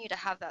continue to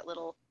have that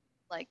little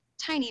like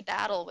tiny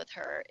battle with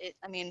her.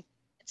 I mean,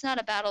 it's not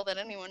a battle that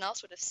anyone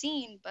else would have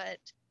seen, but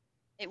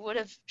it would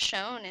have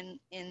shown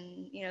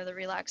in the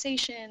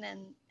relaxation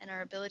and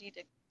our ability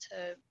to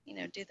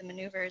do the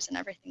maneuvers and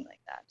everything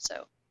like that.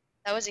 So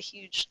that was a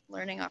huge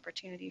learning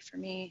opportunity for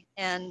me,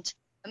 and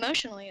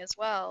emotionally as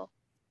well,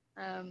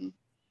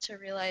 to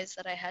realize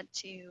that I had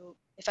to,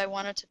 if I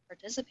wanted to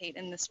participate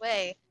in this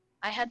way,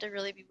 I had to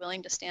really be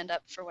willing to stand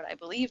up for what I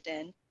believed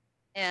in,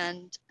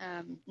 and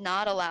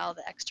not allow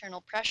the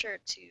external pressure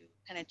to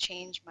kind of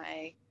change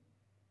my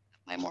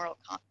moral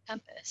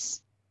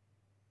compass.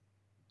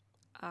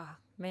 Ah,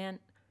 man,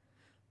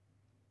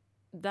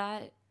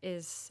 that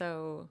is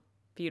so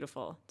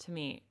beautiful to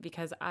me,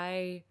 because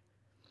I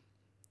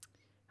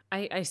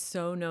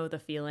so know the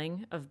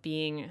feeling of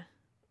being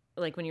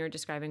like when you were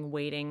describing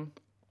waiting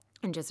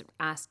and just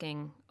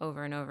asking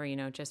over and over,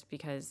 just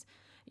because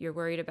you're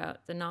worried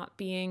about the not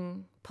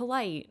being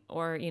polite,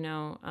 or,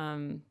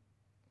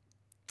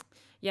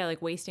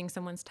 like wasting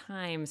someone's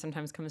time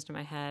sometimes comes to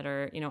my head,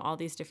 or, all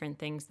these different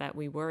things that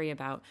we worry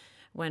about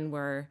when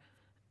we're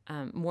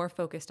more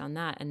focused on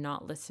that and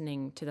not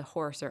listening to the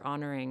horse or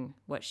honoring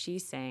what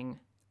she's saying.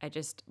 I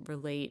just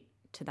relate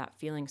to that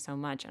feeling so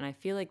much. And I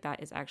feel like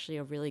that is actually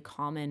a really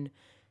common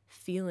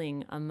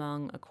feeling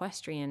among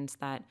equestrians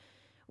that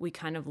we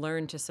kind of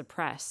learn to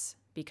suppress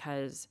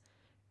because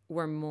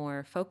we're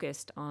more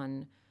focused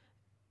on,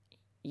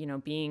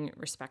 being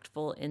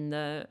respectful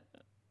to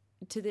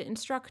the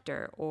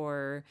instructor,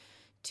 or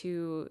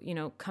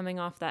to, coming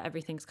off that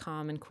everything's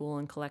calm and cool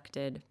and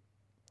collected.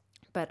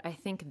 But I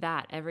think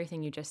that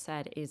everything you just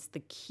said is the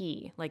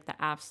key, like the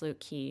absolute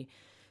key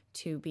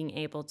to being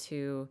able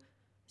to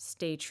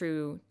stay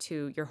true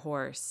to your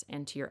horse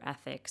and to your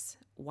ethics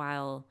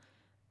while,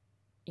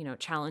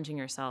 challenging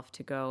yourself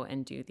to go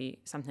and do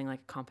something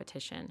like a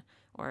competition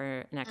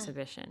or an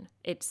exhibition.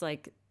 It's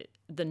like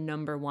the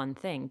number one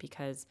thing,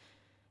 because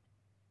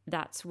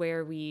that's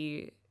where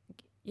we,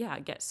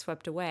 get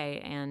swept away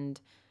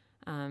and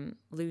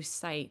lose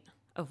sight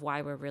of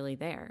why we're really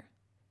there.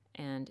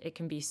 And it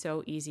can be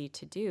so easy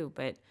to do,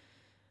 but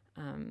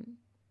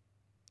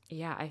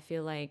I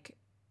feel like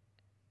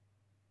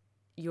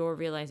your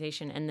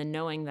realization and the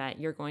knowing that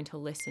you're going to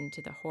listen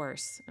to the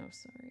horse. Oh,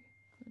 sorry.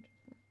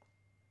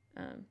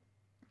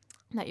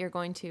 That you're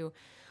going to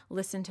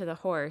listen to the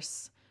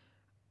horse,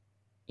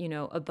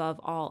 above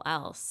all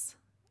else,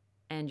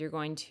 and you're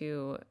going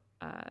to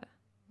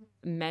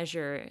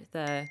measure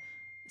the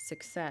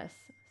success.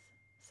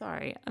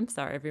 I'm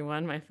sorry,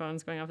 everyone. My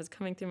phone's going off. It's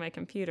coming through my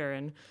computer,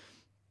 and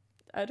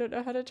I don't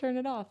know how to turn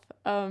it off.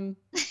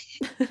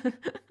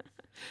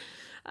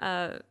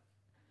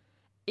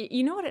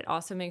 You know what it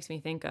also makes me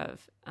think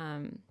of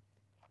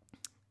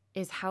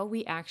is how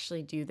we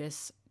actually do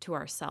this to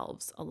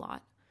ourselves a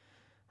lot.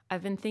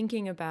 I've been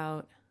thinking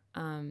about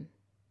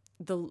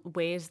the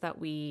ways that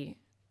we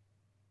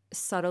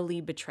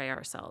subtly betray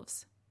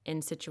ourselves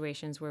in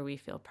situations where we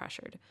feel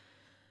pressured.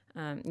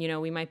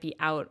 We might be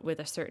out with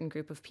a certain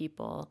group of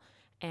people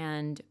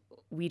and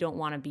we don't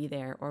want to be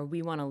there, or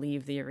we want to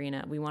leave the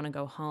arena. We want to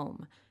go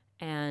home.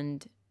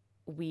 And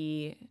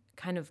we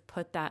kind of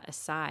put that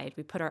aside.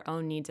 We put our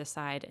own needs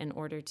aside in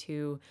order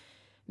to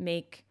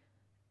make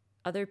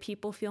other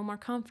people feel more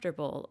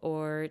comfortable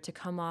or to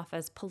come off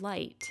as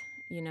polite.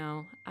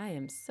 I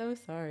am so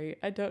sorry.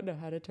 I don't know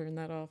how to turn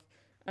that off.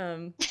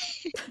 But,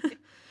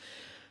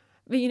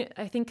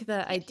 I think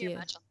the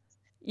idea...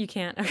 You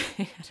can't?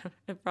 Okay.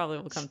 It probably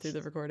will come through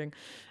the recording.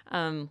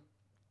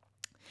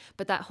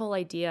 But that whole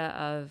idea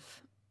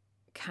of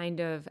kind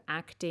of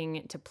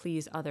acting to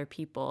please other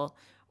people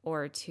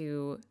or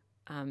to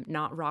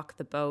not rock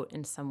the boat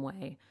in some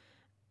way,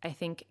 I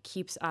think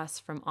keeps us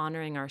from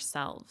honoring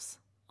ourselves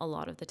a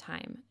lot of the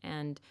time.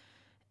 And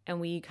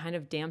we kind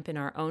of dampen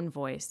our own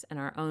voice and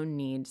our own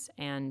needs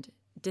and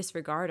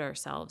disregard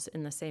ourselves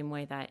in the same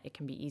way that it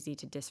can be easy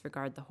to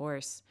disregard the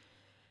horse.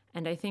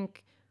 And I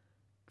think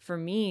for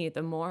me,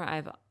 the more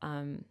I've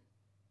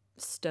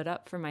stood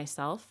up for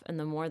myself and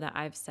the more that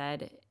I've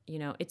said,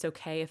 it's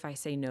okay if I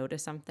say no to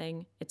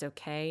something. It's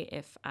okay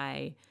if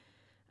I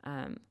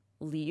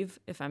leave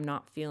if I'm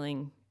not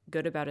feeling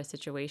good about a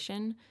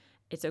situation.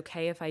 It's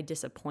okay if I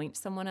disappoint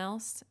someone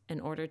else in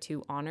order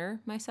to honor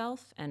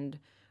myself and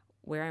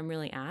where I'm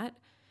really at.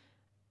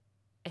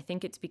 I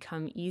think it's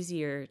become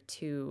easier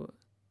to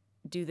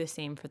do the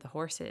same for the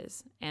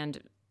horses. And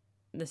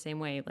the same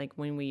way, like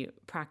when we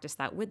practice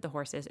that with the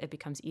horses, it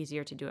becomes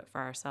easier to do it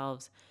for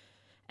ourselves.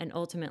 And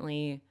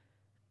ultimately,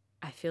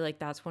 I feel like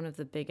that's one of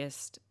the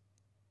biggest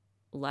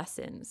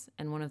lessons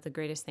and one of the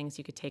greatest things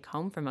you could take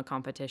home from a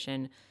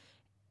competition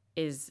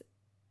is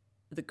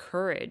the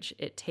courage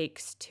it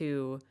takes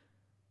to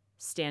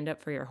stand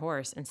up for your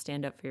horse and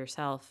stand up for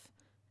yourself,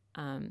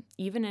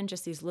 even in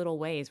just these little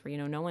ways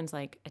where, no one's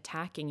like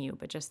attacking you,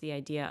 but just the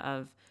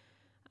idea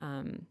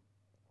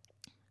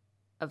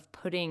of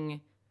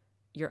putting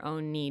your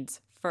own needs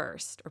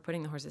first, or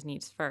putting the horse's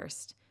needs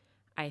first,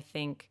 I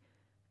think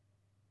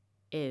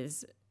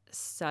is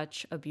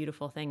such a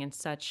beautiful thing, and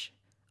such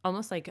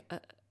almost like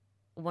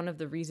one of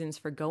the reasons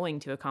for going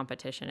to a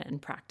competition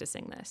and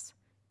practicing this,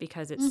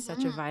 because it's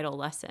such a Mm-hmm. vital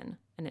lesson.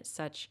 And it's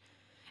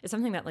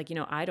something that, like,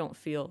 I don't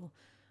feel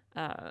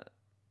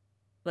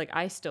like,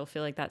 I still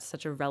feel like that's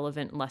such a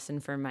relevant lesson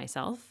for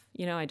myself.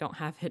 I don't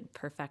have it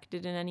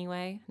perfected in any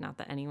way. Not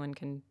that anyone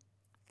can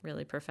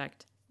really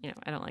perfect,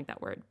 I don't like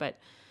that word, but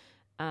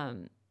I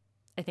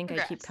think I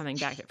keep Progress. coming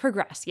back to it.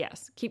 Progress,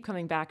 yes. Keep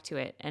coming back to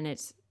it. And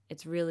it's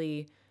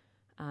really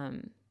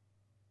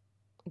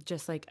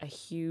just like a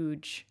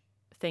huge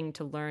thing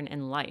to learn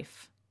in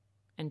life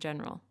in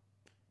general.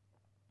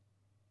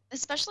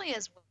 Especially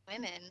as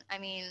women. I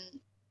mean,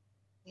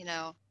 you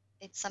know,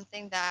 it's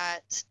something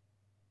that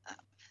uh,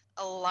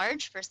 a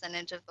large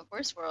percentage of the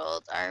horse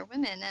world are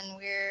women, and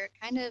we're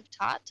kind of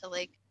taught to,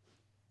 like,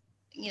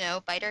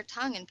 bite our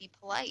tongue and be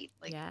polite.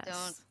 Like,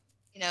 don't,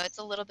 Yes. it's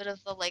a little bit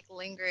of the, like,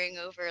 lingering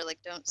over, like,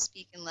 don't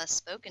speak unless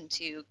spoken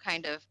to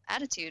kind of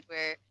attitude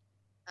where,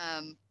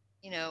 um,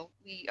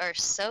 we are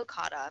so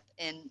caught up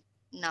in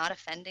not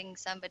offending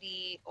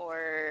somebody,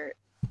 or,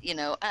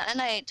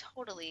 and I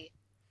totally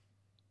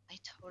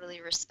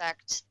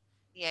respect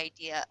the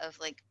idea of,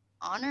 like,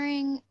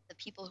 honoring the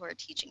people who are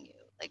teaching you,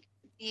 like,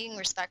 being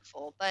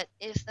respectful. But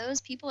if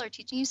those people are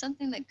teaching you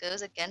something that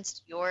goes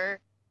against your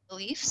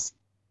beliefs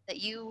that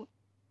you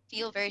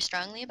feel very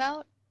strongly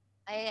about,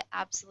 I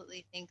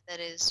absolutely think that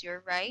is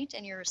your right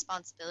and your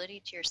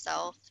responsibility to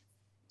yourself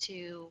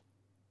to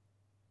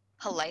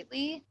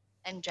politely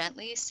and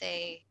gently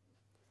say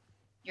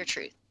your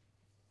truth.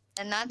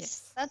 And that's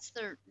Yes. that's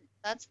the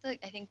that's the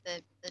I think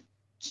the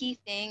key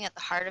thing at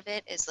the heart of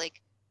it is,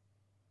 like,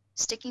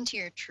 sticking to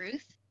your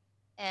truth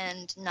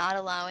and not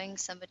allowing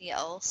somebody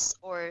else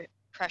or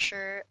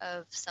pressure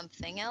of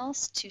something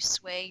else to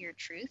sway your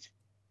truth.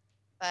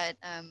 But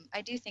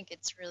I do think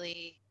it's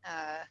really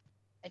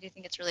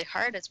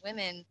hard as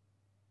women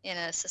in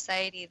a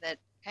society that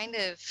kind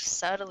of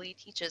subtly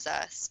teaches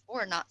us,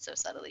 or not so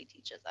subtly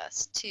teaches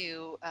us,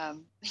 to,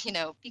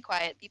 be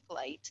quiet, be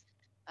polite,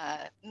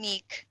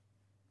 meek,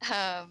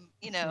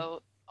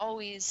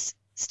 always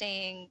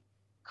staying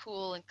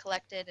cool and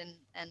collected,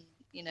 and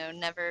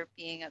never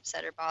being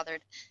upset or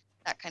bothered,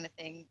 that kind of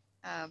thing.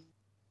 Um,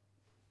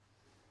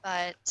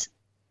 but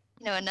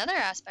another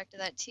aspect of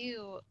that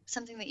too,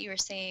 something that you were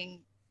saying,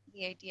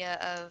 the idea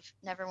of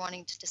never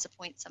wanting to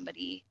disappoint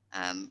somebody,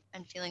 and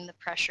feeling the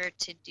pressure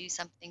to do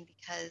something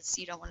because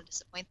you don't want to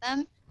disappoint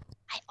them.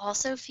 I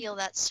also feel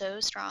that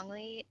so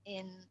strongly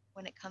in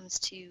when it comes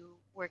to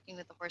working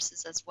with the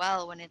horses as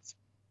well. When it's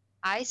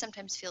I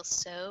sometimes feel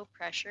so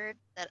pressured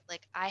that,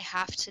 like, I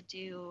have to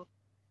do,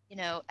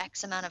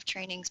 X amount of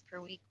trainings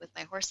per week with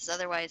my horses.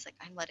 Otherwise, like,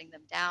 I'm letting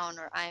them down,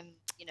 or I'm,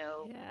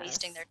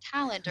 wasting Yes. their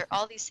talent, or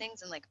all these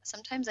things. And, like,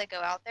 sometimes I go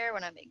out there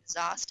when I'm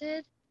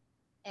exhausted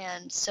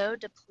and so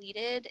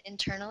depleted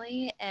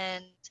internally,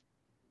 and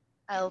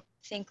I'll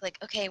think, like,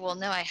 okay, well,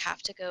 no, I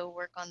have to go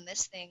work on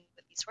this thing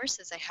with these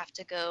horses. I have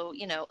to go,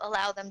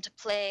 allow them to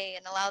play,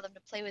 and allow them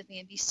to play with me,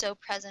 and be so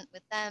present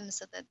with them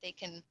so that they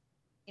can,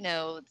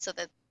 so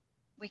that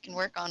we can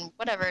work on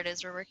whatever it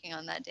is we're working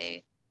on that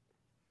day.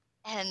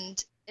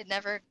 And it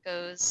never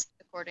goes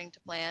according to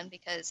plan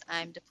because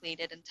I'm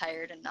depleted and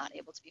tired and not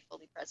able to be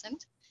fully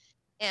present.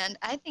 And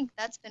I think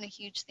that's been a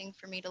huge thing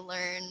for me to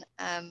learn,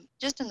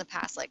 just in the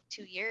past, like,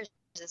 2 years,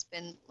 has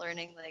been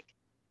learning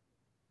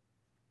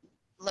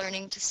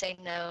to say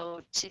no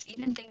to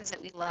even things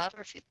that we love,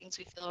 or things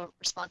we feel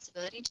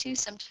responsibility to.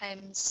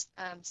 Sometimes,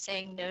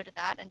 saying no to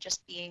that, and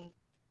just going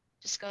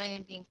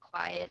and being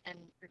quiet and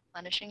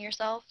replenishing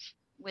yourself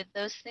with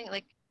those things,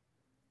 like,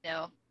 you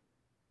know,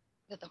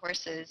 with the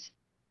horses.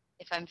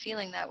 If I'm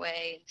feeling that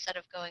way, instead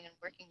of going and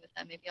working with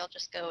them, maybe I'll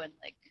just go and,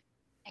 like,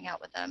 hang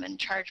out with them and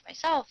charge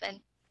myself.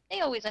 And they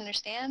always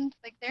understand.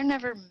 Like, they're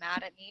never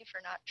mad at me for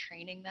not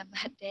training them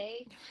that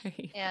day.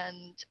 Right.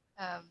 And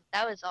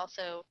that was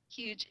also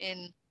huge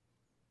in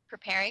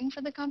preparing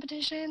for the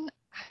competition.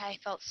 I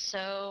felt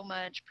so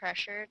much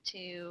pressure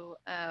to,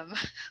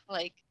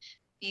 like,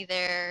 be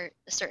there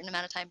a certain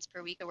amount of times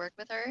per week to work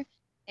with her.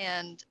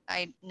 And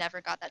I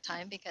never got that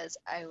time because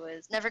I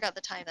was never got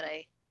the time that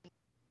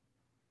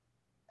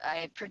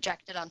I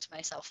projected onto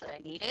myself that I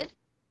needed,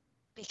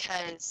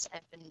 because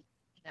I've been,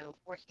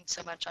 working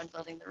so much on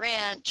building the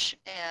ranch,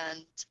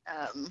 and,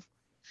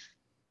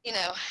 you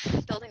know,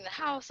 building the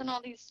house, and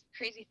all these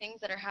crazy things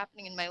that are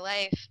happening in my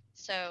life.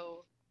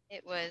 So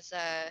it was,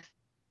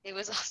 it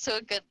was also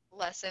a good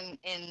lesson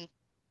in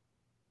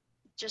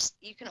just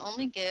you can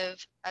only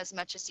give as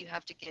much as you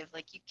have to give.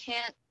 Like you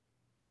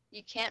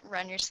can't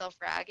run yourself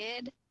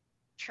ragged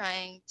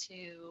trying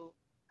to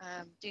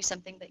do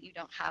something that you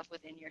don't have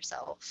within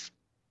yourself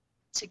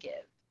to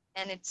give.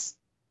 And it's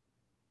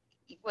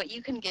what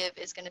you can give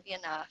is going to be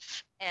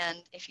enough.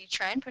 And if you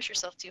try and push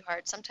yourself too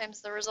hard,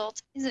 sometimes the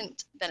result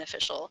isn't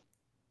beneficial.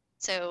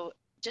 So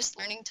just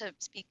learning to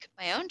speak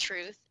my own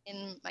truth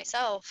in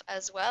myself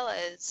as well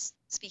as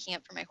speaking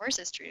up for my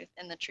horse's truth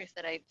and the truth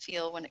that I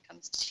feel when it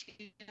comes to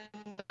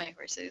my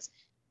horses,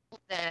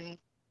 then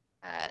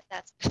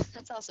that's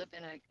also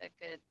been a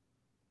good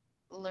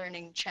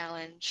learning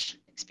challenge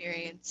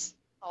experience.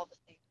 All the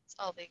things,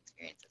 all the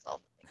experiences, all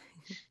the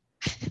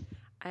things.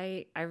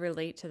 I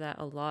relate to that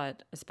a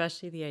lot,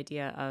 especially the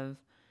idea of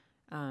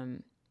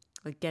um,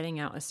 like getting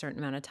out a certain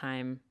amount of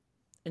time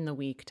in the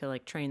week to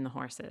like train the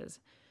horses.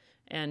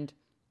 And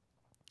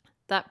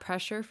that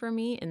pressure for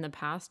me in the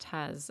past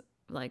has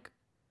like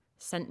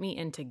sent me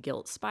into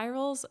guilt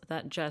spirals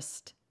that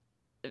just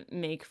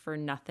make for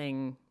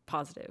nothing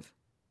positive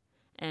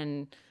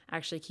and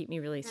actually keep me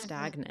really Mm-hmm.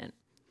 stagnant.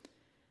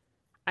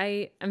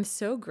 I am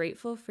so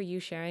grateful for you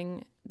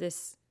sharing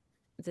this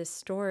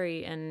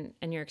story and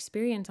your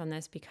experience on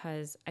this,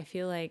 because I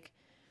feel like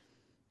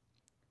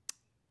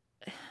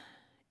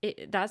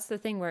that's the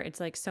thing where it's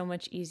like so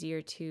much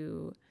easier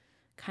to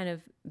kind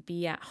of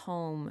be at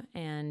home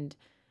and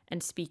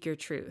speak your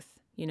truth,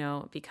 you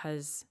know,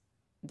 because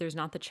there's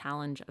not the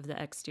challenge of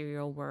the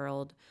exterior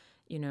world,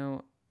 you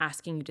know,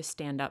 asking you to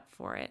stand up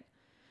for it.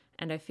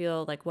 And I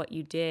feel like what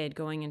you did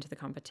going into the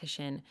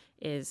competition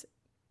is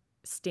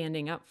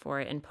standing up for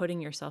it and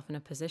putting yourself in a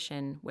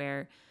position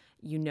where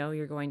you know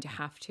you're going to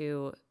have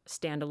to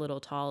stand a little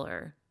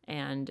taller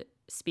and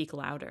speak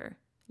louder,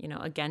 you know,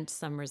 against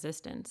some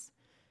resistance.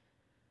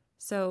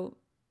 So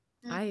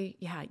I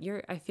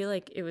feel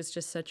like it was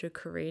just such a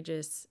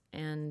courageous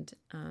and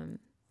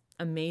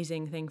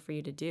amazing thing for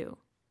you to do.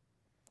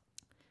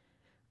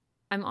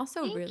 I'm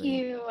also Thank really,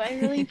 you. I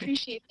really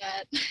appreciate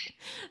that.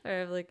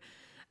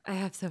 I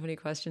have so many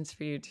questions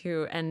for you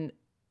too. And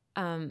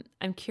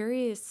I'm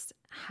curious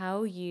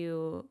how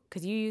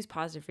because you use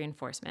positive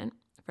reinforcement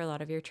for a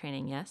lot of your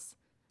training, yes?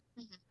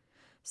 Mhm.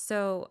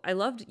 So I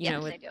loved, you know,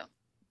 Yes, with I do.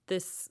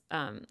 this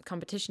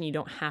competition, you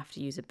don't have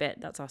to use a bit.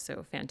 That's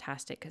also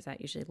fantastic because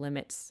that usually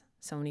limits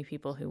so many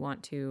people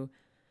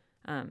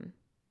um,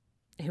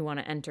 who want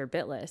to enter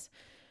bitless.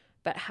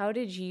 But how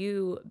did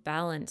you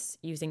balance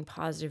using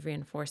positive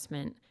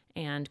reinforcement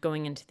and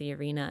going into the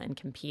arena and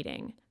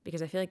competing?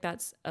 Because I feel like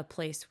that's a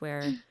place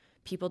where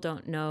people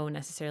don't know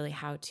necessarily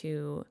how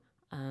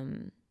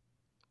um,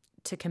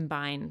 to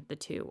combine the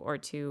two, or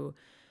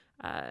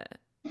uh,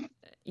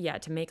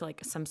 to make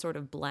like some sort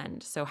of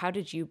blend. So how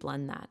did you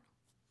blend that?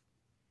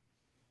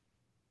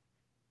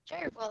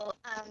 Sure. Well,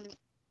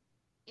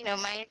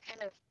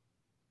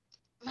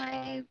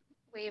 my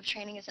way of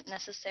training isn't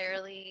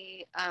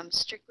necessarily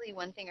strictly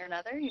one thing or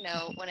another.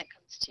 When it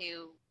comes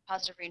to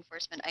positive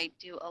reinforcement, I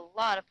do a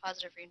lot of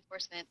positive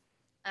reinforcement.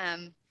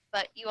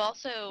 But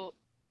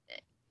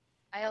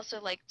I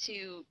also like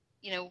to,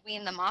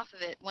 wean them off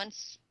of it.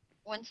 Once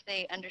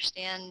they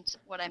understand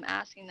what I'm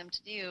asking them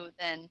to do,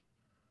 then,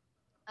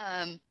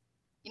 um,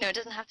 it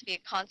doesn't have to be a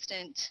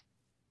constant,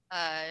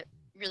 uh,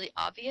 really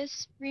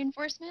obvious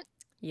reinforcement.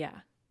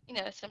 Yeah.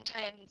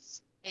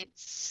 Sometimes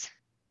it's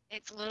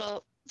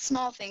little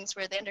small things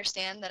where they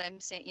understand that I'm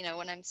saying,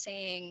 when I'm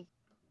saying,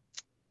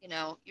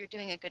 you're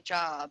doing a good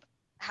job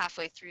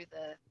halfway through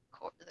the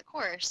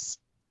course,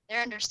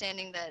 they're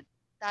understanding that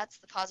that's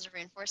the positive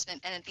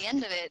reinforcement, and at the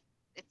end of it,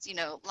 it's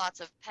lots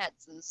of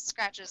pets and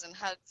scratches and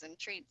hugs and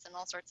treats and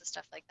all sorts of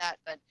stuff like that.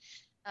 But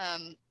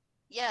um,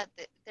 yeah,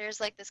 there's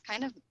like this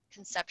kind of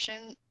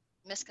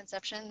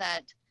misconception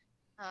that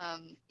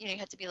you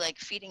have to be like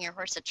feeding your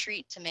horse a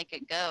treat to make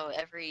it go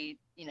every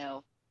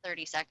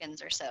 30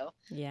 seconds or so.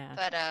 Yeah.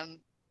 But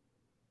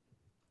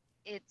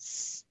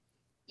it's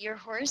your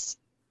horse,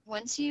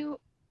 once you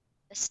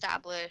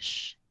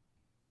establish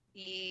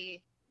the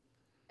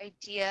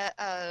idea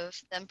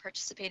of them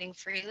participating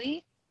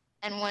freely,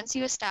 and once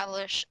you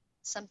establish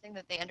something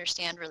that they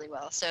understand really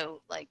well,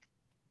 so like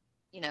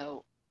you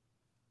know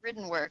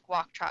ridden work,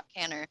 walk, trot,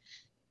 canter,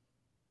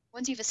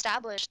 once you've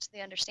established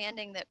the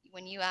understanding that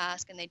when you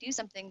ask and they do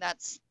something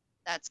that's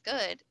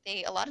good,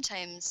 they a lot of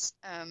times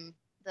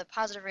the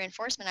positive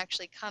reinforcement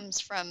actually comes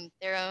from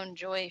their own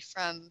joy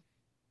from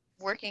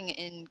working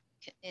in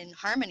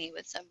harmony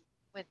with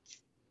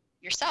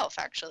yourself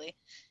actually.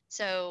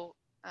 So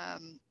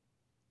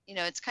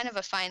it's kind of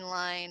a fine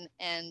line,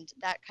 and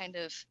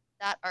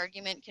that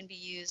argument can be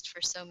used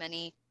for so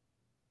many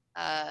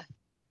uh,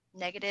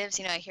 negatives.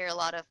 I hear a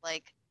lot of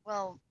like,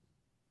 well,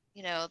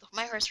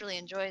 my horse really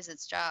enjoys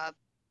its job.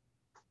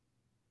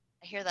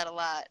 I hear that a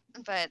lot,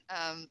 but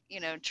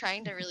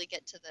trying to really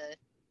get to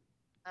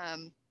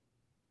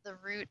the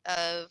root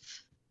of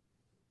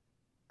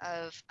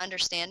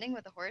understanding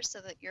with a horse, so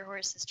that your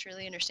horse is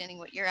truly understanding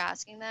what you're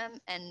asking them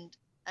and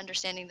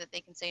understanding that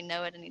they can say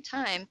no at any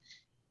time.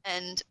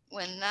 And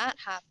when that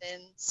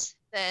happens,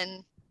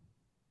 then,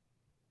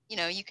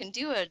 you can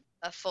do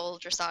a full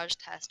dressage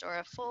test or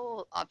a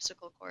full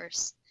obstacle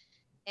course.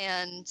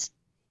 And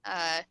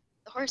the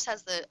horse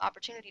has the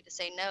opportunity to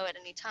say no at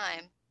any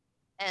time.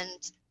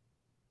 And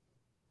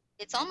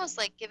it's almost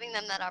like giving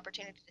them that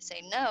opportunity to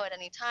say no at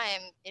any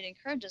time. It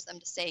encourages them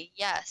to say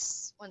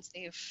yes once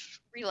they've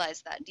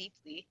realized that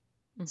deeply.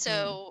 Mm-hmm.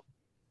 So,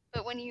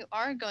 but when you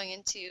are going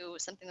into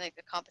something like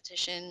a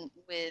competition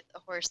with a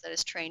horse that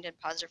is trained in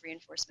positive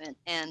reinforcement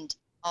and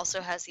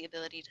also has the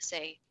ability to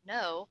say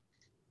no,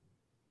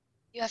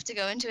 you have to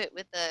go into it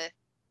with a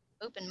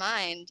open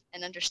mind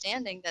and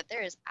understanding that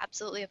there is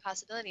absolutely a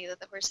possibility that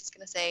the horse is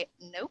going to say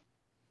nope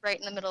right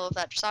in the middle of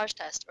that dressage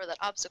test or that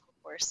obstacle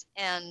course.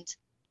 And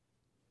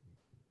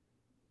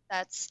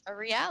that's a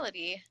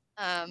reality.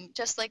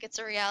 Just like it's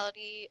a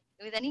reality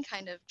with any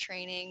kind of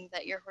training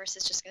that your horse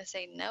is just going to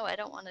say, no, I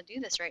don't want to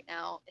do this right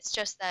now. It's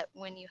just that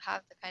when you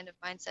have the kind of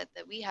mindset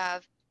that we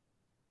have,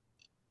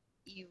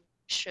 you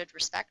should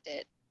respect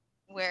it.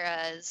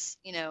 Whereas,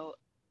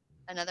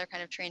 another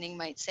kind of training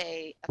might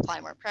say,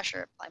 apply more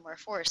pressure, apply more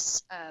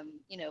force,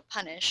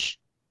 punish,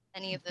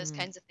 any of those Mm-hmm.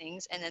 kinds of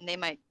things. And then they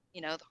might,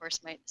 the horse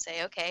might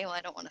say, okay, well,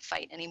 I don't want to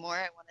fight anymore.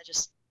 I want to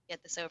just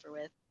get this over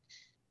with.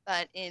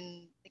 But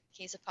in the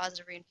case of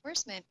positive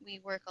reinforcement, we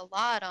work a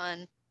lot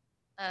on,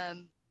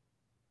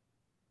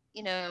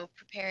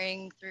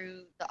 preparing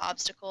through the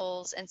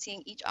obstacles and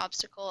seeing each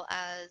obstacle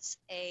as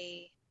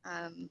a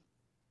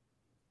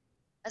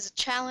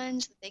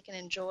challenge that they can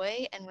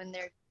enjoy. And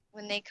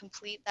when they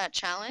complete that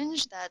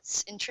challenge,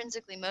 that's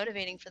intrinsically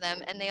motivating for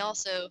them. And they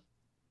also,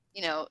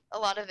 a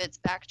lot of it's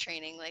back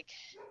training. Like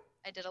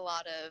I did a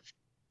lot of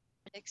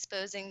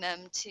exposing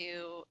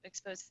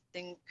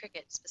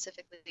cricket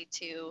specifically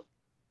to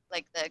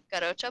like the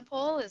garocha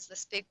pole is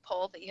this big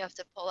pole that you have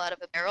to pull out of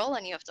a barrel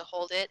and you have to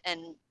hold it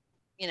and,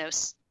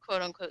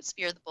 quote unquote,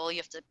 spear the bull. You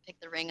have to pick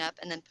the ring up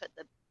and then put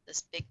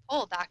this big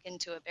pole back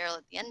into a barrel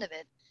at the end of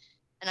it.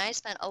 And I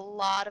spent a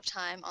lot of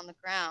time on the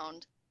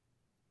ground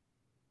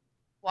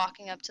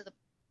walking up to the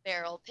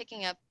barrel,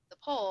 picking up the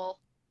pole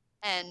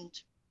and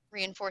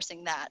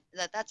reinforcing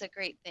that's a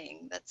great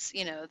thing. That's,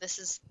 you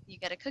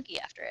get a cookie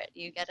after it.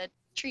 You get a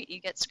treat,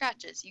 you get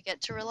scratches, you get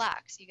to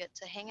relax, you get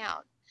to hang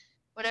out.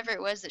 Whatever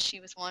it was that she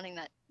was wanting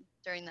that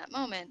during that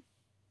moment,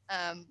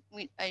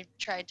 I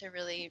tried to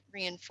really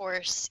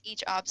reinforce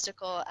each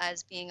obstacle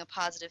as being a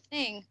positive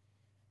thing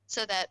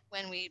so that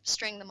when we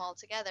string them all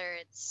together,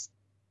 it's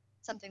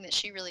something that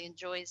she really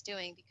enjoys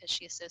doing because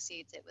she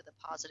associates it with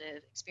a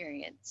positive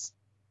experience.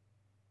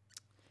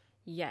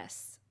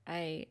 Yes,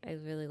 I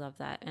really love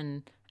that.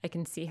 And I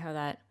can see how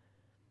that,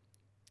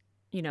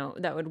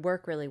 that would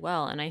work really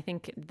well. And I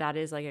think that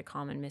is like a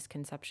common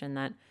misconception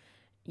that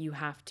you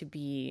have to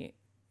be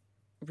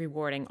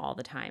rewarding all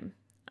the time,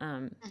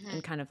 and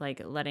kind of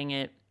like letting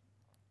it,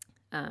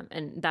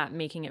 and that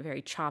making it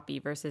very choppy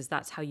versus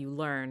that's how you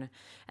learn.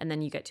 And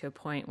then you get to a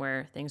point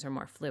where things are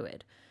more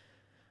fluid.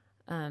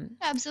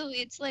 Absolutely.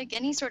 It's like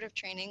any sort of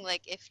training.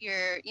 Like if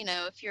you're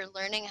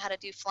learning how to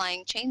do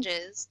flying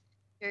changes,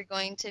 you're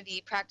going to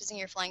be practicing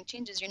your flying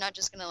changes. You're not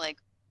just going to like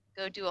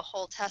go do a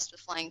whole test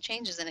with flying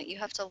changes in it. You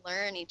have to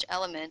learn each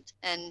element.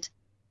 And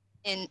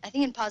I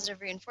think in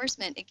positive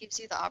reinforcement, it gives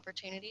you the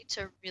opportunity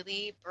to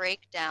really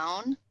break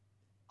down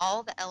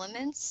all the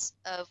elements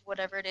of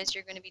whatever it is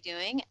you're going to be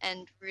doing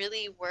and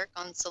really work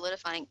on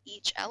solidifying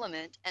each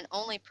element and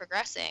only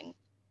progressing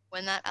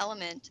when that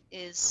element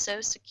is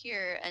so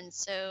secure and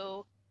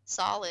so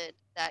solid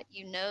that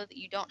you know that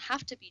you don't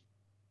have to be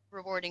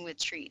rewarding with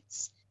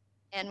treats.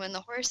 And when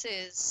the horse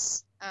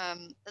is,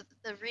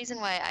 the reason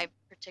why I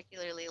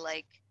particularly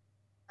like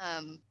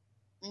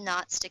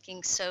not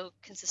sticking so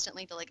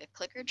consistently to like a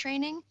clicker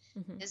training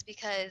Mm-hmm. is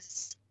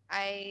because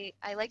I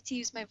like to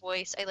use my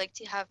voice. I like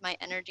to have my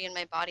energy and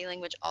my body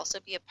language also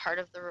be a part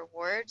of the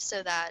reward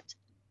so that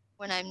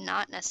when I'm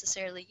not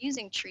necessarily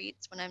using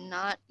treats, when I'm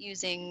not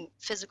using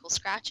physical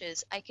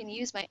scratches, I can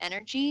use my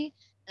energy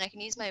and I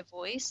can use my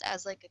voice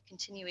as like a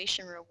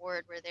continuation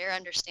reward where they're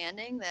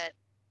understanding that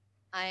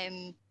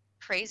I'm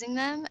praising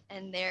them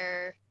and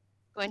they're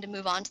going to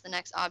move on to the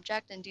next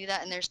object and do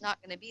that. And there's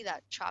not going to be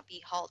that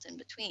choppy halt in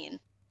between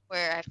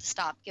where I have to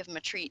stop, give them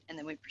a treat, and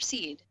then we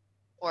proceed,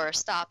 or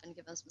stop and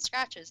give them some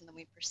scratches and then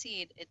we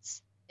proceed.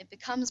 It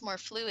becomes more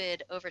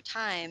fluid over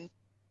time.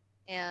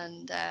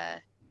 And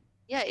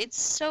yeah,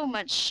 it's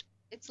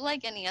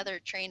like any other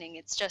training.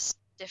 It's just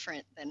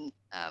different than,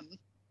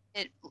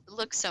 it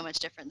looks so much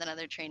different than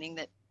other training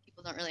that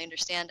people don't really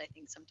understand, I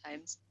think,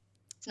 sometimes.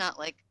 It's not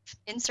like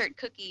insert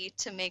cookie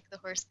to make the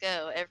horse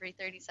go every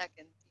 30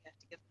 seconds. You have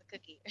to give them the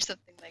cookie or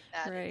something like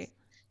that. Right.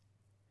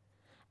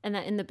 And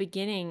that in the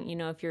beginning,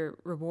 if you're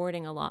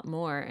rewarding a lot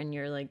more and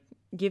you're like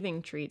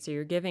giving treats or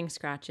you're giving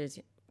scratches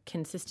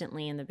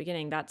consistently in the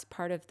beginning, that's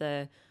part of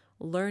the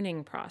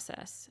learning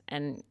process.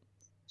 And,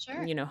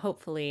 Sure.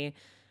 hopefully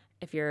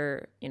if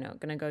you're,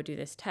 going to go do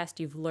this test,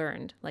 you've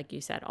learned, like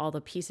you said, all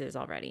the pieces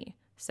already.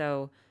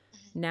 So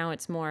now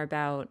it's more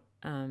about,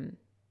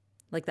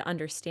 like the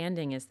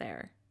understanding is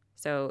there.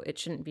 So it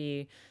shouldn't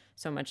be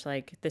so much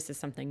like this is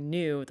something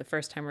new the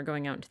first time we're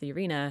going out into the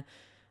arena,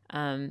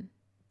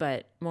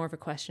 but more of a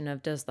question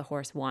of, does the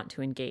horse want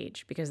to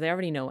engage? Because they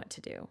already know what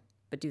to do,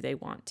 but do they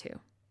want to?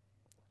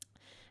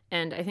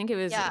 And I think it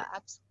was, Yeah,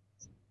 absolutely.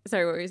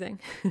 sorry, what were you saying?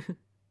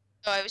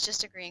 Oh, I was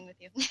just agreeing with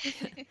you.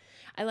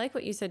 I like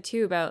what you said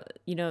too about,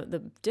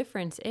 the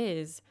difference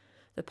is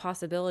the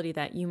possibility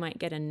that you might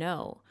get a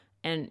no.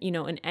 And,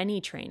 in any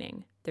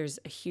training, there's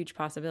a huge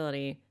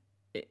possibility,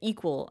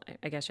 equal,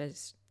 I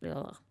guess,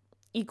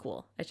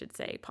 equal, I should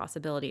say,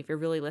 possibility, if you're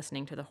really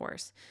listening to the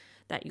horse,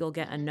 that you'll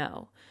get a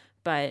no.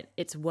 But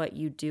it's what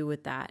you do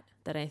with that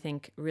I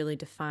think really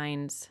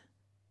defines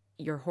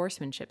your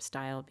horsemanship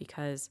style,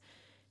 because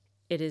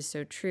it is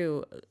so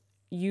true.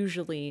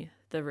 Usually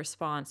the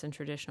response in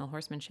traditional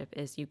horsemanship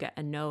is you get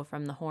a no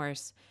from the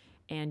horse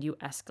and you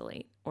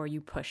escalate or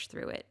you push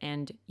through it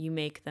and you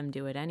make them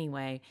do it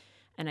anyway.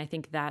 And I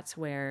think that's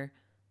where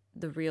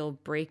the real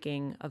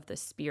breaking of the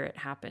spirit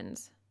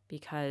happens,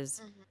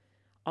 because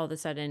all of a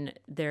sudden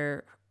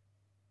they're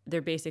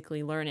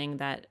basically learning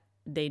that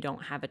they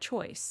don't have a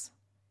choice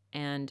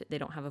and they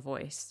don't have a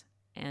voice.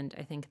 And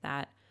I think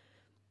that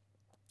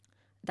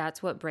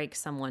that's what breaks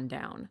someone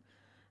down.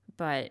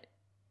 But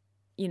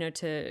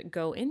to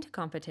go into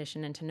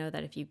competition and to know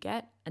that if you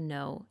get a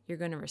no, you're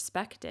going to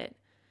respect it.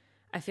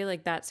 I feel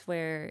like that's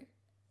where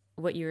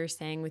what you were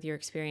saying with your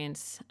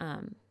experience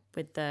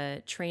with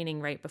the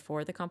training right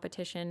before the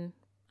competition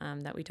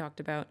that we talked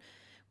about,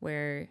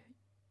 where,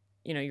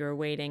 you were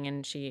waiting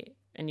and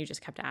you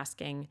just kept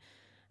asking,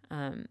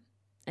 and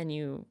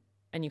you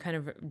kind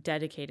of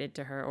dedicated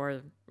to her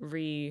or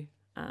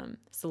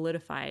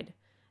solidified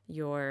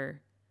your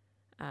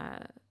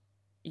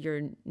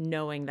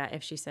knowing that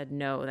if she said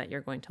no, that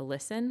you're going to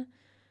listen.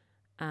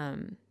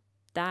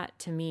 That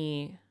to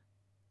me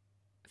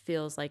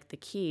feels like the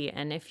key.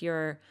 And if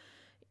you're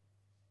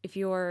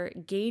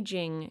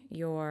gauging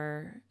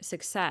your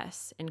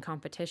success in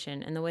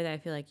competition in the way that I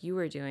feel like you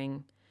were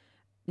doing,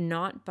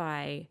 not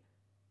by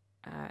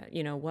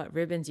what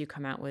ribbons you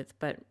come out with,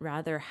 but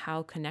rather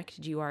how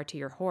connected you are to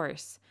your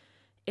horse.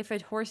 If a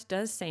horse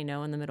does say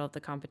no in the middle of the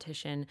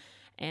competition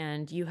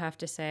and you have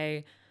to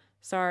say,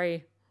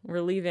 sorry,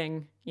 we're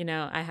leaving,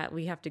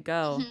 we have to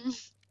go,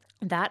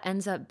 that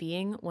ends up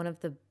being one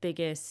of the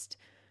biggest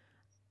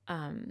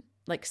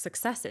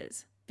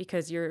successes,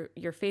 because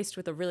you're faced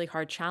with a really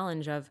hard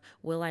challenge of,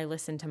 will I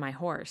listen to my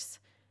horse?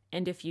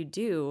 And if you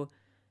do,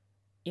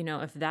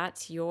 if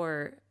that's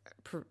your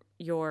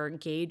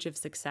gauge of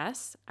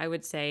success, I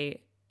would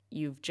say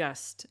you've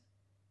just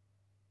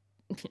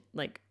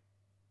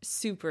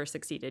super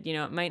succeeded.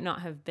 It might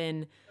not have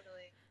been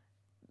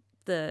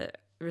the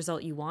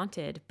result you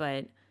wanted,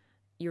 but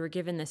you were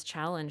given this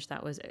challenge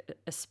that was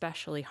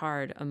especially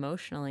hard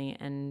emotionally,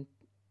 and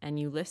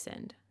you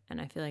listened. And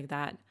I feel like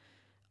that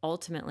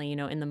ultimately,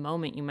 in the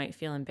moment you might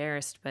feel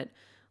embarrassed, but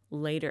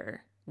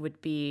later would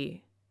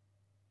be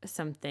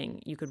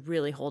something you could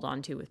really hold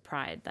on to with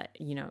pride, that,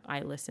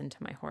 I listened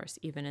to my horse,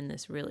 even in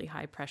this really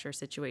high pressure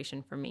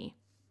situation for me.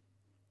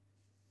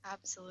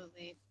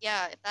 Absolutely.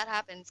 Yeah, if that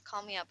happens,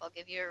 call me up. I'll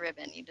give you a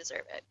ribbon. You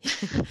deserve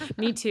it.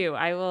 Me too.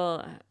 I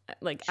will,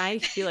 I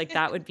feel like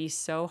that would be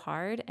so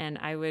hard, and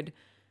I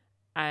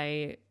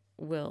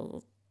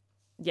will,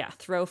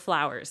 throw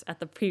flowers at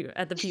the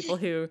people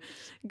who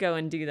go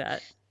and do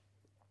that.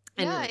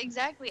 And yeah,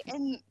 exactly.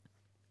 And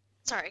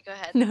sorry, go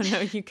ahead. No,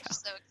 you go. I'm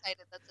so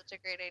excited. That's such a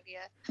great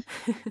idea.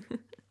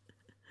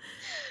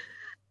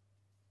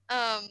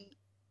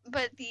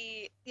 But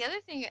the other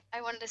thing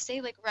I wanted to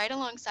say, right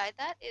alongside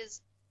that,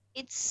 is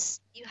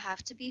you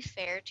have to be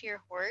fair to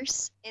your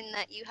horse, in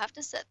that you have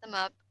to set them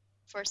up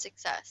for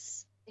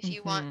success. If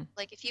you want,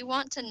 if you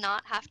want to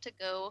not have to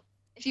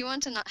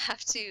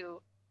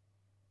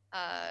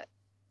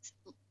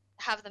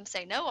have them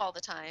say no all the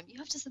time, you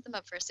have to set them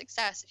up for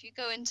success. If you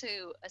go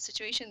into a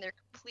situation they're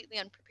completely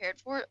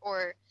unprepared for,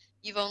 or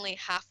you've only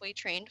halfway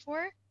trained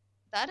for,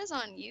 that is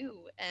on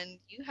you. And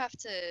you have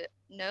to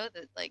know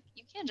that,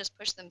 you can't just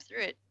push them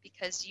through it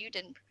because you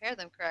didn't prepare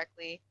them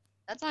correctly.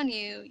 That's on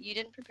you. You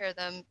didn't prepare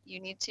them.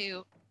 You need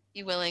to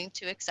be willing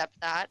to accept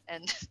that,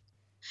 and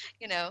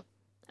and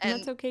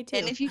that's okay too.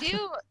 And if you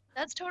do,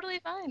 that's totally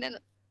fine. And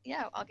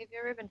yeah, I'll give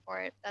you a ribbon for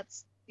it.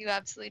 You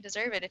absolutely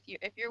deserve it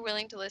if you're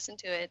willing to listen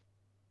to it,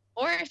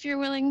 or if you're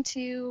willing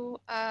to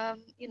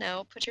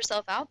put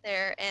yourself out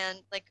there. And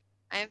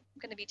I'm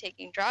going to be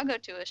taking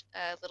Drago to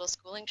a little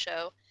schooling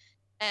show,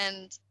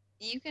 and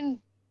you can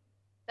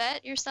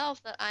bet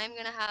yourself that I'm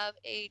going to have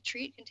a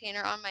treat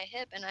container on my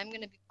hip, and I'm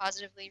going to be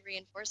positively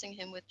reinforcing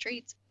him with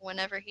treats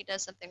whenever he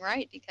does something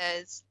right,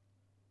 because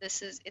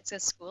it's a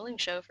schooling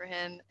show for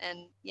him.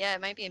 And yeah,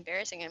 it might be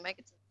embarrassing, and it might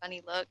get some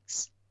funny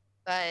looks,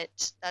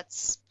 but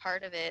that's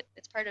part of it.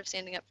 It's part of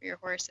standing up for your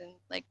horse and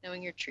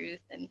knowing your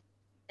truth, and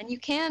you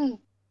can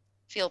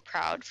feel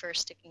proud for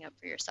sticking up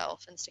for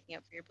yourself and sticking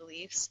up for your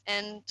beliefs.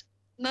 And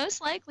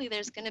most likely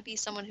there's going to be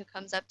someone who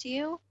comes up to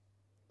you,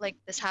 like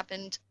this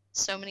happened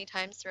so many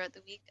times throughout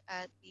the week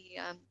at the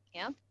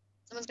camp.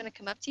 Someone's going to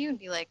come up to you and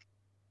be like,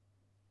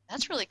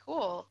 that's really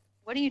cool.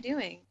 What are you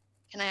doing?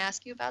 Can I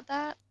ask you about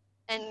that?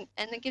 and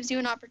it gives you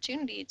an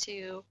opportunity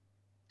to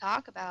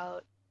talk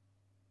about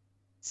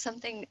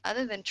something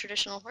other than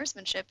traditional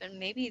horsemanship, and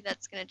maybe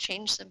that's going to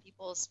change some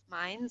people's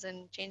minds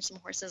and change some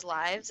horses'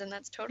 lives, and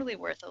that's totally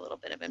worth a little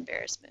bit of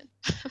embarrassment.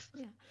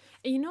 Yeah.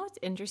 And you know what's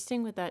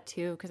interesting with that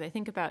too? Because I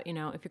think about,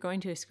 if you're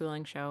going to a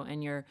schooling show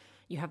and you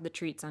have the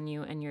treats on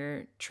you and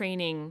you're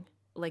training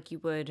like you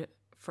would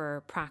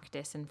for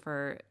practice and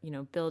for,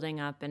 building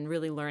up and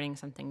really learning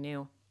something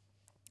new.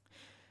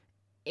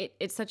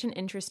 It's such an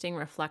interesting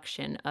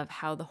reflection of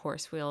how the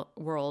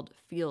world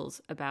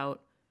feels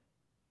about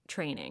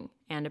training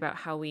and about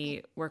how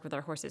we work with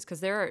our horses.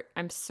 Because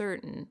I'm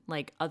certain,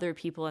 like other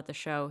people at the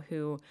show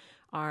who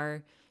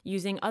are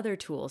using other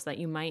tools that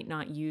you might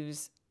not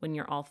use when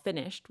you're all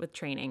finished with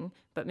training,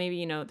 but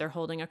maybe, they're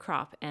holding a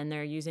crop and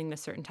they're using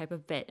this certain type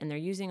of bit and they're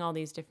using all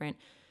these different,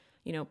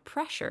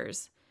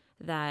 pressures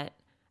that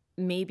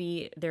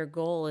maybe their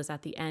goal is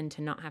at the end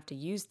to not have to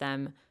use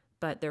them,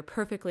 but they're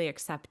perfectly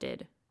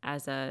accepted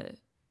as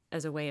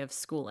a way of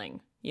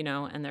schooling,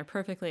 and they're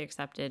perfectly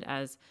accepted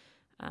as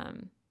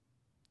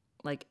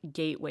like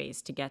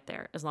gateways to get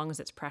there, as long as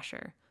it's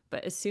pressure.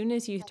 But as soon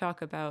as you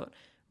talk about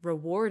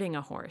rewarding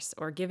a horse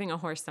or giving a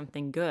horse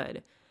something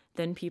good,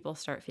 then people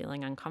start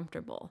feeling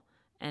uncomfortable.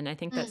 And I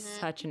think that's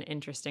Mm-hmm. such an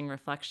interesting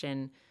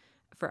reflection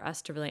for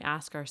us to really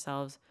ask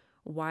ourselves,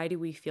 why do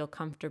we feel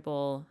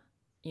comfortable,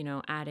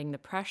 adding the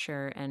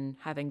pressure and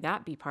having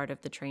that be part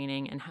of the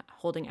training and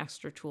holding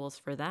extra tools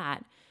for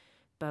that?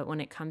 But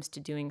when it comes to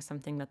doing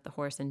something that the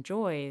horse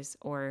enjoys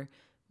or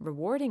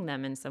rewarding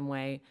them in some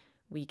way,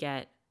 we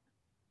get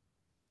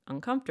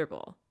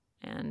uncomfortable.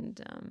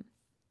 And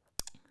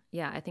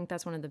yeah, I think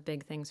that's one of the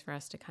big things for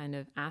us to kind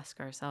of ask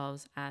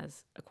ourselves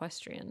as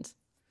equestrians.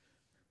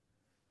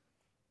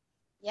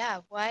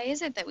 Yeah, why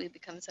is it that we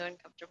become so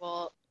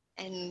uncomfortable?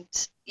 And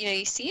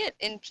you see it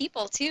in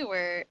people too,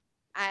 where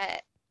I,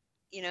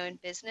 in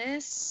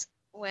business,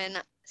 when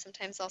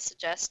sometimes I'll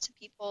suggest to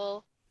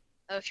people,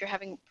 oh, if you're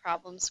having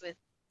problems with,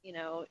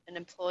 an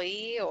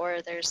employee,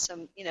 or there's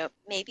some,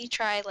 maybe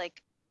try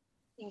like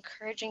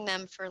encouraging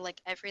them for like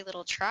every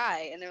little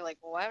try, and they're like,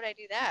 well, why would I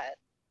do that?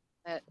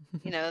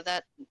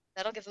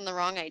 That'll give them the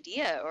wrong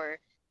idea, or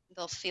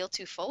they'll feel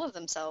too full of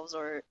themselves,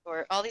 or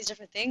all these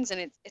different things,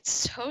 and it's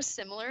so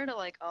similar to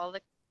like all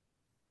the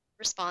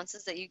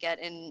responses that you get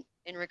in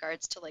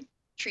regards to like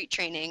treat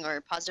training or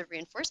positive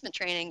reinforcement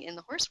training in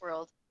the horse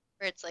world,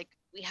 where it's like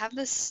we have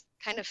this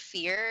kind of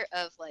fear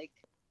of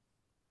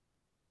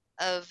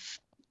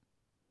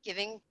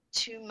giving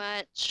too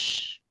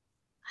much.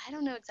 I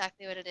don't know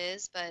exactly what it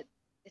is, but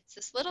it's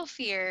this little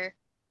fear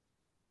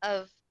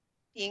of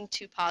being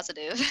too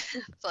positive.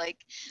 It's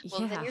like, well,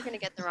 then Yeah. you're going to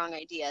get the wrong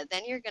idea.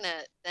 Then you're going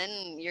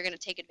to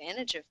take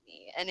advantage of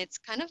me. And it's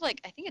kind of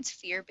like, I think it's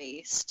fear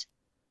based.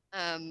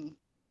 Um,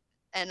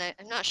 and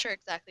I'm not sure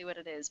exactly what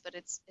it is, but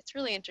it's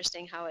really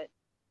interesting how it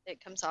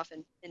comes off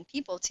in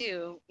people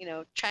too,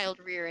 child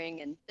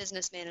rearing and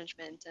business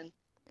management and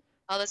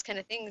all those kind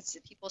of things.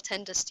 People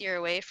tend to steer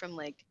away from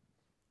like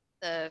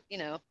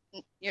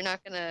you're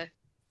not going to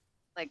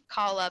like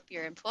call up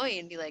your employee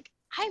and be like,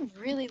 I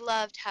really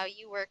loved how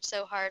you worked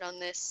so hard on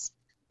this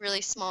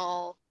really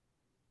small,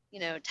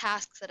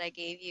 tasks that I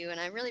gave you, and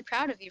I'm really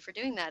proud of you for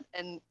doing that.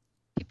 And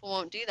people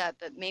won't do that,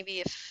 but maybe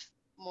if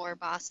more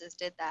bosses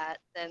did that,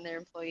 then their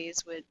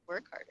employees would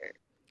work harder.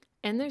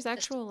 And there's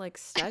Just actual like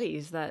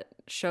studies that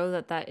show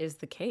that that is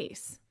the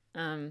case,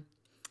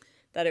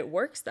 that it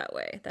works that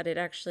way, that it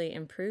actually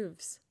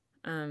improves,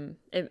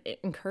 it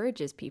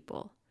encourages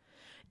people.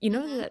 You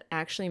know, mm-hmm. that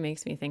actually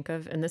makes me think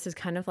of, and this is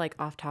kind of like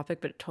off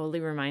topic, but it totally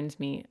reminds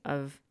me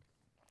of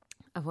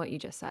what you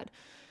just said,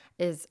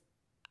 is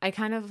I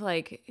kind of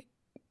like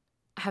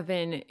have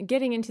been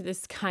getting into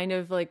this kind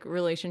of like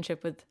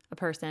relationship with a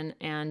person,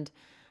 and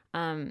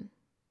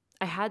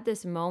I had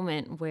this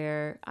moment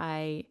where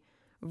I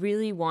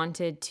really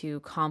wanted to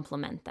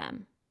compliment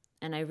them,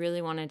 and I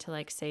really wanted to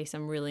like say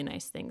some really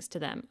nice things to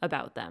them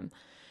about them.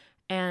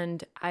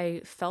 And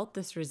I felt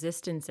this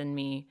resistance in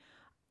me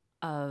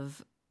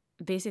of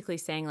basically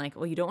saying like,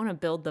 well, you don't want to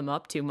build them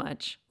up too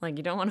much. Like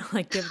you don't want to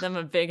like give them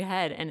a big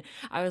head. And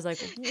I was like,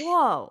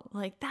 whoa,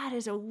 like that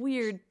is a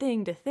weird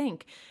thing to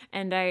think.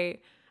 And I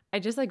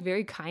just like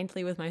very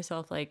kindly with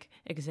myself, like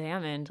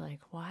examined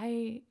like,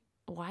 why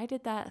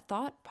did that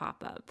thought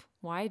pop up?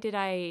 Why did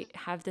I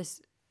have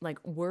this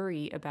like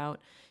worry about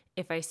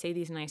if I say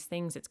these nice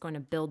things, it's going to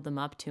build them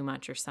up too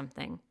much or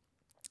something?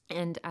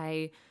 And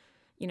I,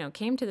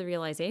 came to the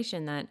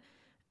realization that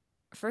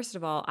first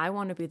of all, I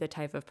want to be the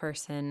type of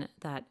person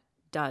that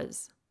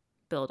does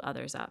build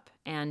others up.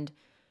 And,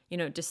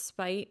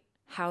 despite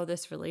how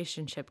this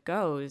relationship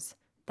goes,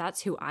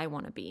 that's who I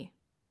want to be.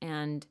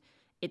 And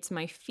it's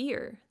my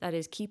fear that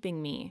is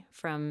keeping me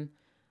from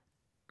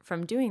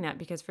doing that,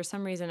 because for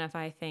some reason if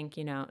I think,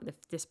 if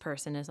this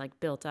person is like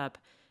built up,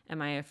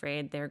 am I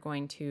afraid they're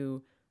going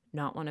to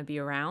not want to be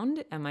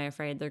around? Am I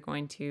afraid they're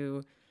going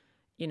to,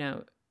 you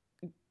know,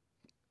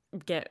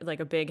 get like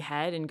a big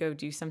head and go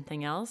do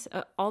something else?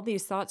 All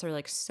these thoughts are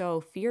like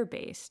so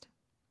fear-based.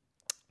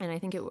 And I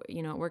think it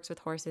works with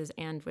horses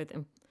and with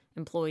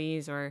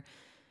employees or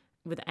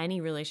with any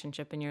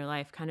relationship in your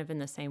life, kind of in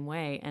the same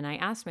way. And I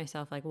asked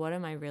myself, like, what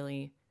am I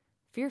really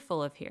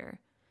fearful of here?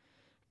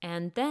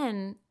 And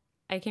then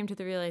I came to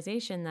the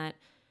realization that,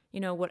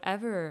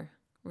 whatever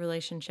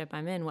relationship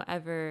I'm in,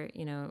 whatever,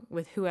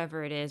 with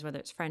whoever it is, whether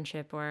it's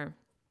friendship or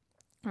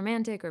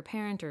romantic or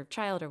parent or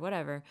child or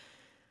whatever,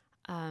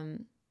 I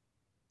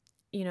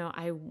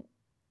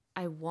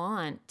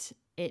want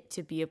it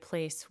to be a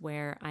place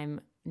where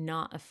I'm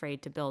not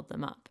afraid to build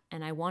them up.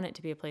 And I want it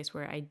to be a place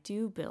where I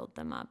do build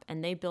them up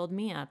and they build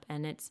me up.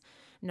 And it's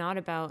not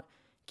about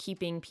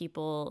keeping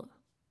people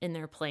in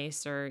their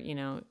place or,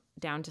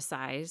 down to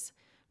size,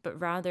 but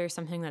rather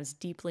something that's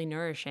deeply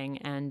nourishing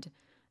and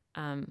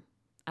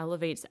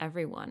elevates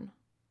everyone.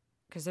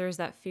 Because there's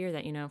that fear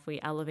that, if we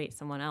elevate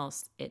someone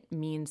else, it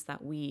means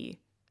that we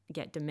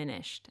get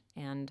diminished.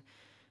 And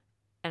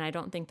I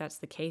don't think that's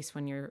the case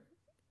when you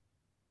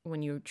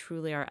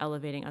truly are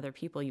elevating other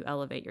people, you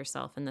elevate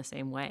yourself in the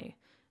same way.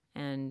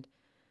 And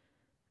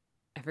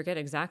I forget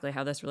exactly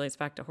how this relates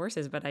back to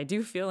horses, but I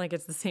do feel like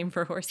it's the same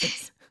for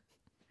horses.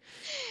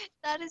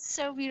 That is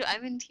so beautiful.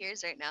 I'm in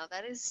tears right now.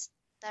 That is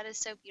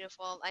so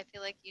beautiful. I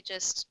feel like you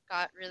just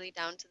got really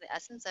down to the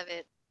essence of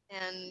it,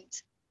 and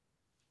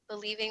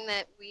believing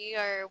that we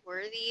are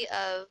worthy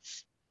of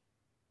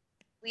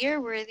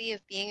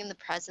being in the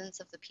presence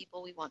of the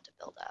people we want to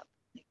build up.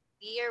 Like,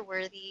 we are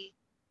worthy.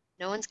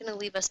 No one's going to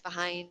leave us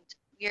behind.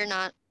 We are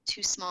not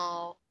too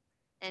small,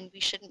 and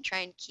we shouldn't try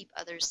and keep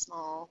others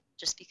small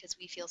just because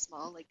we feel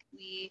small. Like,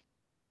 we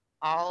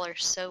all are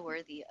so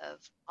worthy of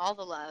all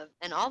the love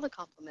and all the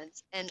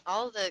compliments and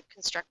all the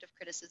constructive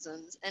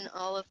criticisms and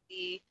all of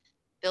the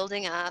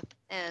building up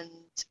and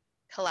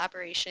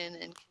collaboration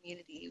and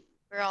community.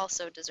 We're all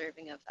so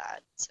deserving of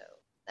that. So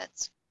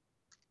that's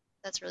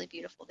really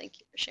beautiful. Thank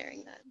you for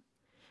sharing that.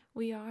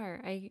 We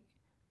are. I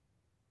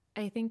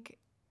think,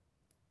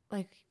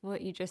 like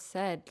what you just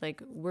said,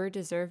 like, we're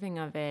deserving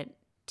of it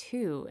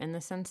too, in the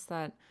sense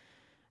that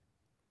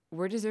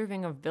we're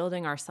deserving of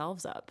building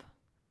ourselves up.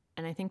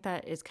 And I think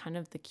that is kind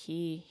of the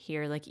key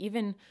here. Like,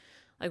 even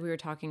like we were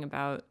talking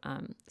about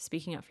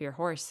speaking up for your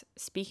horse,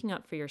 speaking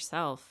up for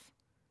yourself,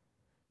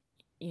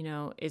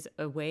 is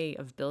a way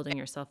of building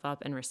yourself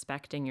up and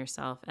respecting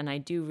yourself. And I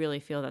do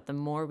really feel that the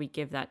more we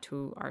give that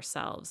to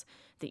ourselves,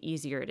 the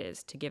easier it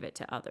is to give it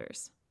to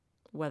others,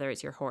 whether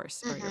it's your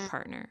horse or your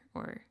partner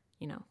or,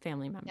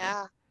 family member.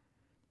 Yeah.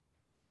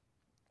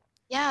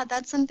 Yeah,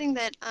 that's something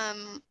that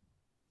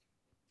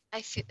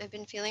I've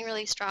been feeling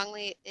really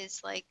strongly,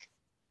 is like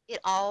it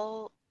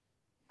all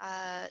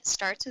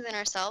starts within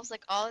ourselves.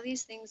 Like, all of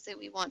these things that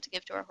we want to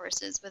give to our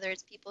horses, whether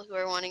it's people who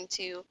are wanting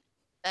to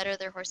better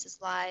their horses'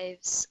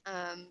 lives,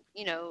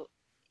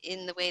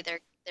 in the way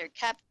they're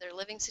kept, their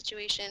living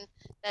situation,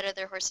 better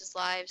their horses'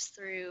 lives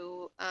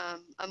through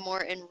a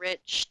more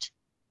enriched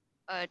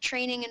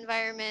training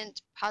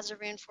environment,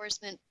 positive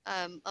reinforcement,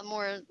 a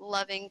more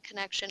loving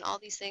connection, all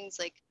these things.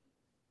 Like,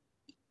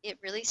 it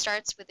really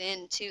starts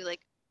within too.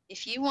 Like,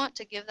 if you want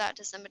to give that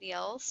to somebody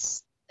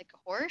else, like a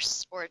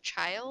horse or a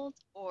child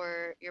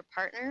or your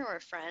partner or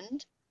a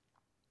friend,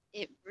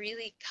 it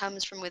really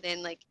comes from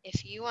within. Like,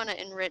 if you want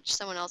to enrich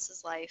someone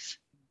else's life,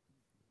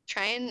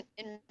 try and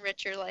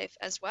enrich your life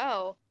as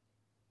well.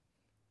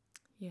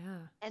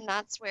 Yeah. And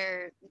that's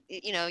where,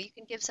 you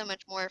can give so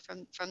much more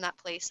from that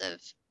place of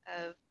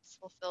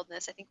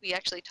fulfilledness. I think we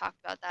actually talked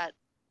about that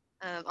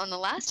on the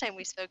last time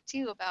we spoke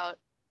too, about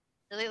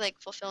really like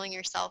fulfilling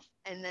yourself,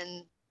 and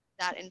then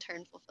that in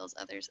turn fulfills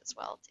others as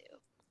well too.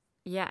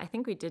 Yeah, I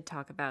think we did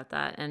talk about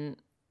that, and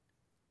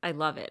I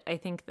love it. I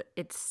think that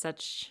it's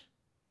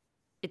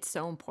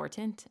so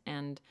important,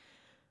 and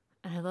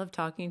I love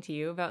talking to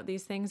you about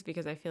these things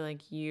because I feel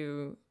like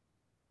you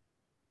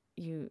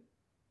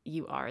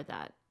are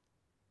that.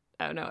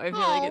 I don't know. I feel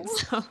like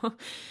it's so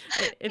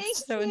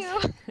it's so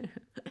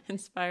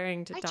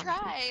inspiring to talk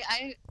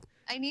to you.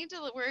 I need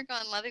to work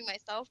on loving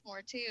myself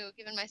more too,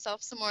 giving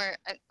myself some more.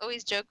 I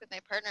always joke with my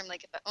partner, I'm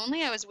like, if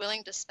only I was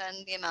willing to spend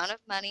the amount of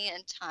money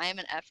and time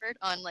and effort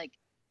on like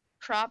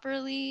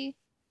properly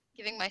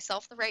giving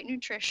myself the right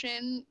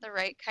nutrition, the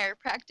right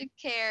chiropractic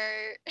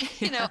care,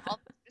 all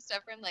this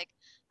stuff. Where I'm like,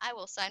 I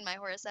will sign my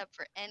horse up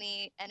for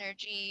any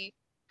energy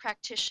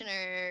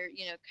practitioner,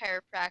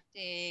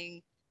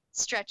 chiropractic,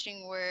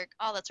 stretching work,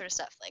 all that sort of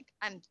stuff. Like,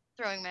 I'm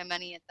throwing my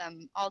money at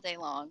them all day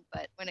long.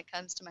 But when it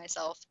comes to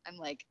myself, I'm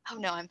like, oh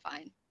no, I'm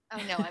fine.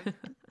 Oh no, I'm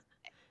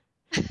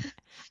fine.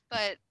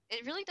 But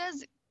it really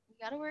does. We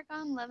got to work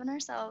on loving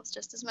ourselves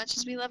just as much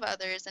as we love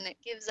others. And it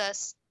gives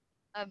us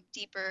a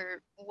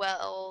deeper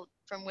well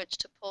from which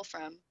to pull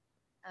from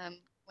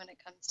when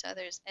it comes to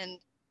others. And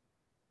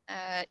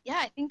yeah,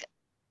 I think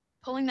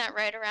pulling that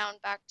right around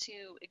back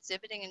to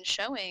exhibiting and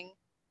showing,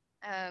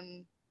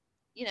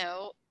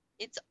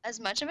 it's as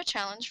much of a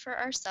challenge for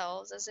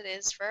ourselves as it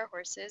is for our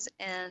horses,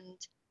 and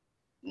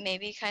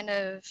maybe kind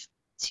of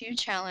to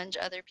challenge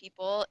other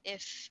people.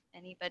 If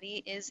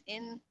anybody is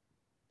in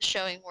the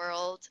showing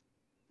world,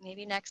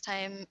 maybe next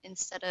time,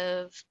 instead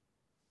of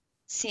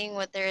seeing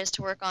what there is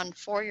to work on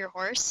for your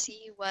horse,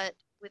 see what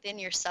within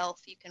yourself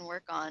you can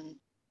work on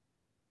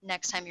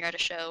next time you're at a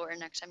show or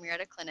next time you're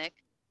at a clinic,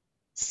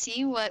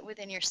 see what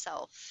within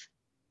yourself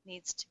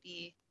needs to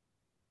be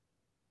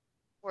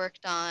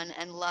worked on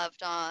and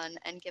loved on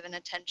and given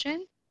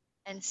attention,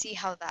 and see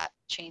how that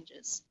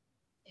changes.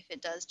 If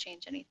it does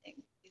change anything,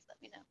 please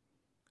let me know.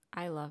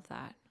 I love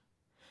that.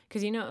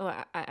 Because, you know,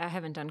 I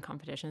haven't done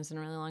competitions in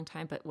a really long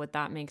time, but what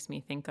that makes me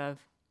think of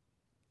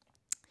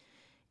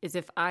is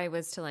if I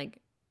was to like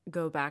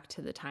go back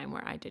to the time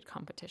where I did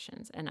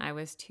competitions and I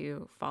was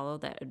to follow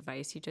that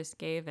advice you just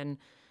gave and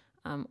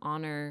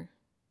honor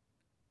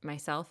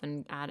myself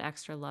and add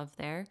extra love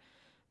there,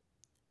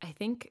 I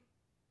think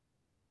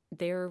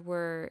there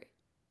were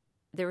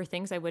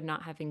things I would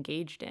not have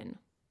engaged in,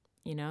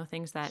 you know,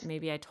 things that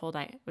maybe I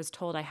was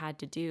told I had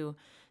to do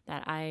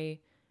that I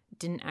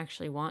didn't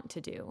actually want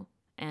to do.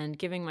 And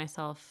giving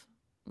myself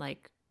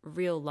like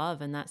real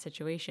love in that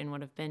situation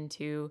would have been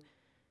to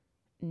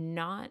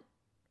not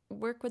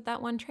work with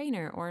that one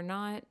trainer or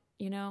not,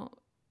 you know,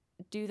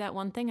 do that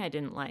one thing I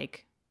didn't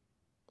like.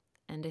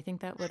 And I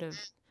think that would have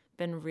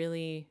been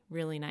really,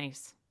 really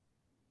nice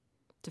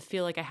to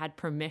feel like I had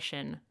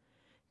permission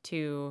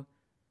to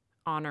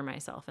honor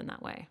myself in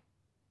that way.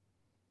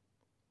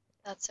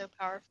 That's so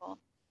powerful.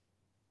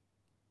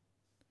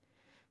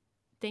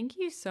 Thank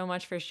you so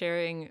much for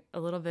sharing a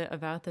little bit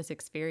about this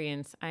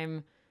experience.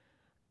 I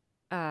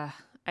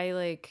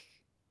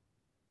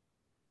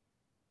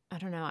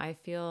don't know, I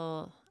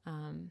feel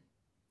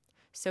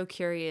so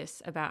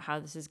curious about how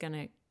this is going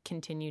to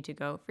continue to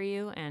go for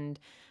you. And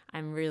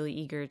I'm really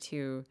eager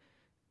to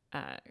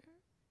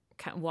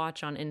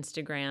watch on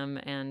Instagram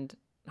and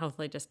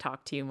hopefully just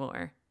talk to you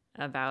more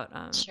about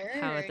how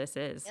Sure. this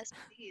is. Yes,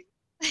 please.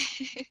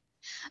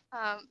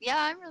 Yeah,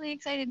 I'm really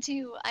excited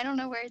too. I don't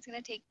know where it's going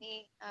to take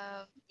me.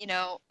 I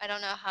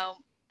don't know how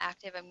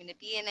active I'm going to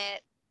be in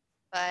it,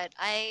 but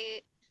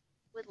I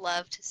would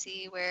love to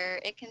see where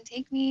it can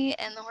take me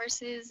and the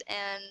horses.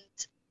 And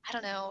I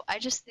don't know, I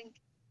just think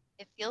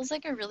it feels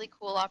like a really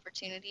cool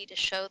opportunity to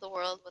show the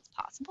world what's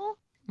possible.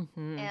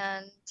 Mm-hmm.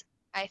 And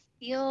I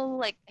feel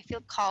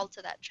called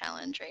to that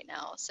challenge right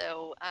now.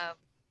 So,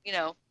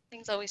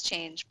 things always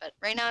change, but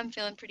right now I'm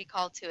feeling pretty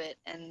called to it.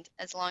 And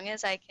as long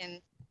as I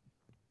can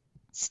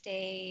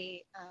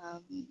stay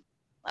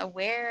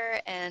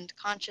aware and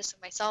conscious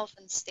of myself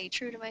and stay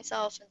true to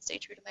myself and stay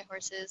true to my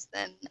horses,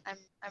 then I'm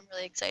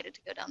really excited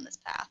to go down this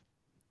path.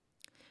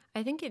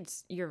 I think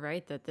you're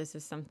right that this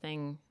is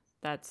something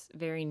that's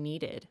very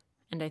needed,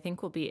 and I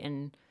think will be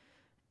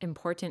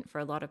important for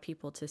a lot of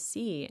people to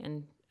see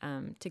and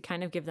to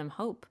kind of give them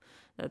hope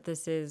that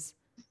this is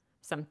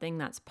something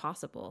that's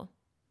possible.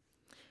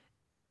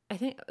 I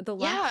think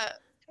Yeah,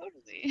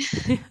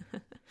 totally.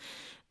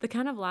 the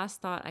kind of last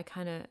thought I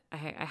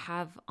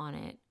have on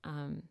it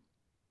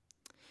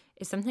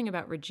is something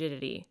about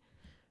rigidity,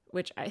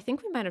 which I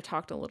think we might have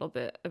talked a little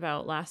bit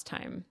about last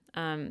time.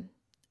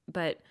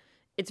 But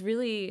it's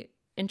really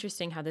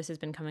interesting how this has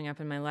been coming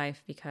up in my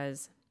life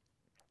because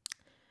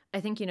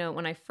I think, you know,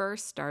 when I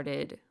first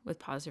started with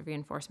positive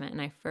reinforcement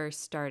and I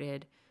first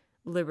started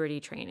liberty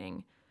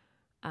training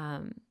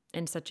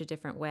in such a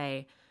different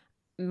way,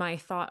 my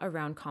thought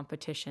around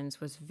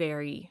competitions was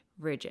very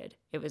rigid.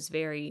 It was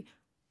very,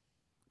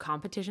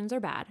 competitions are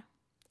bad.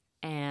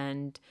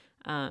 And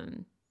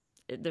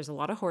there's a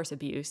lot of horse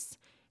abuse.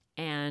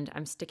 And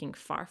I'm sticking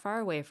far, far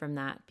away from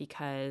that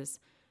because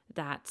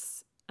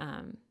that's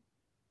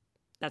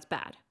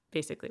bad.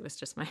 Basically, it was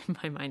just my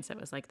mindset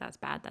was like, that's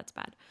bad, that's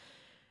bad.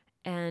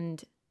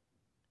 And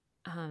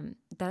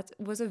that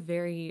was a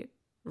very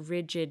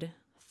rigid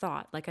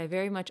thought. Like, I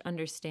very much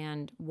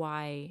understand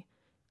why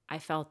I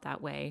felt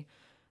that way.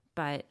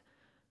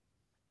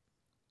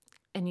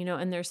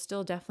 And there's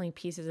still definitely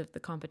pieces of the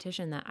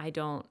competition that I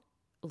don't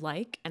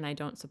like and I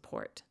don't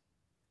support.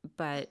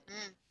 But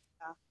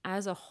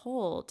as a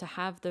whole, to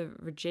have the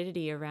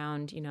rigidity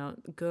around,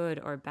 good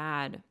or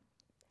bad,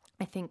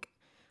 I think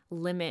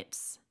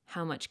limits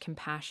how much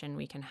compassion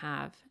we can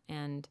have.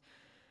 And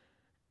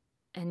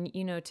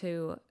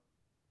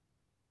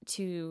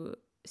to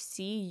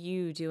see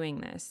you doing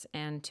this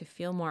and to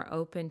feel more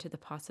open to the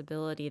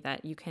possibility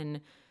that you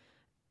can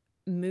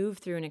move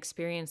through an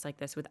experience like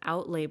this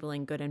without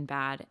labeling good and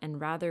bad,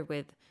 and rather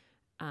with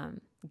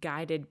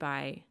guided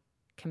by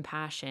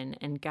compassion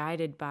and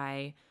guided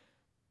by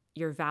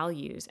your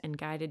values and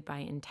guided by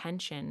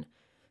intention,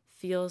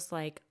 feels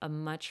like a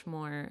much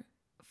more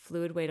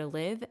fluid way to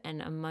live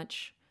and a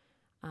much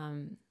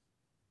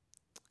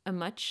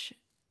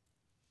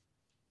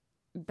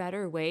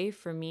better way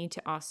for me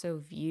to also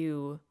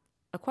view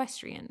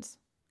equestrians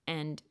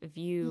and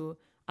view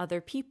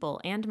other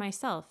people and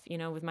myself,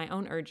 with my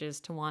own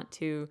urges to want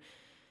to,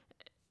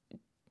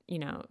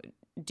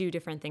 do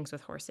different things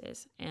with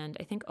horses. And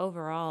I think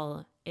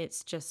overall,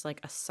 it's just like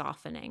a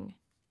softening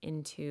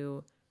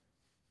into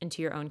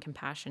your own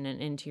compassion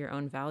and into your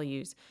own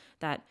values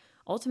that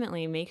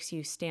ultimately makes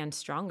you stand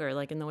stronger,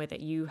 like in the way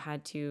that you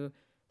had to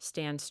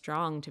stand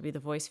strong to be the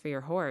voice for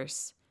your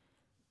horse,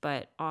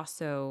 but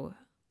also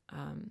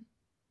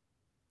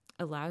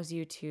allows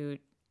you to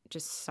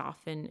just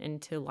soften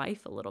into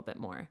life a little bit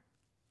more.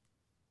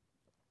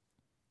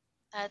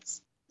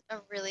 That's a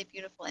really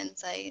beautiful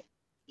insight.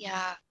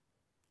 Yeah,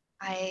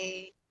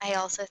 I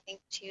also think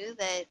too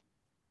that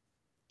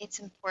it's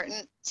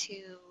important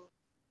to,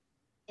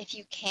 if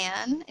you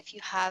can, if you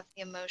have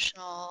the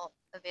emotional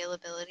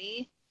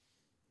availability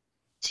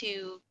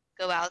to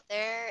go out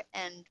there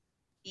and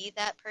be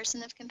that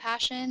person of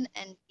compassion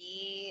and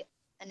be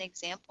an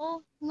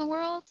example in the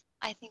world.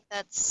 I think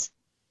it's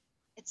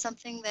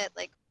something that,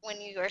 like, when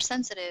you are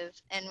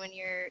sensitive and when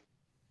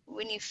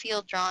you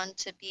feel drawn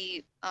to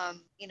be,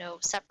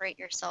 separate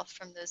yourself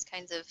from those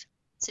kinds of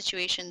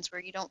situations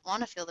where you don't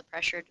want to feel the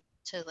pressure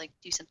to like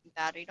do something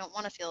bad, or you don't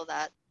want to feel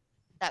that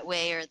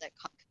way, or that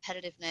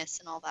competitiveness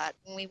and all that.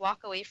 When we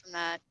walk away from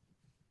that,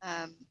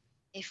 um,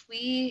 if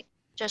we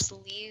just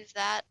leave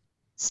that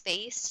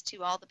space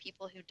to all the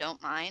people who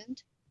don't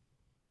mind,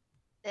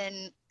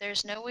 then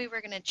there's no way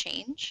we're going to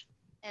change.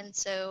 And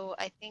so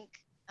I think,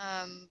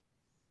 um,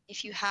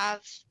 if you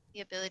have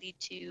the ability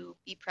to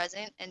be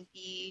present and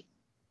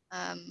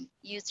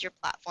use your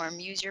platform,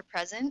 use your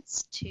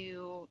presence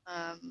to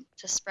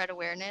spread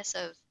awareness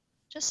of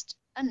just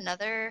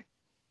another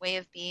way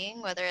of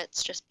being, whether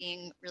it's just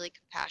being really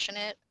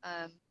compassionate,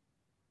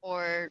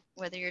 or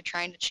whether you're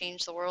trying to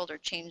change the world or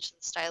change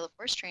the style of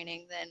horse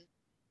training, then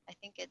I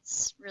think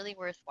it's really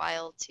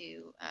worthwhile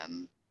to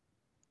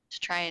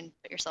try and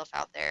put yourself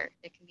out there.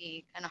 It can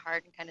be kind of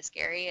hard and kind of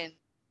scary, and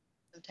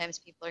sometimes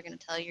people are going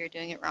to tell you you're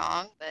doing it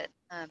wrong, but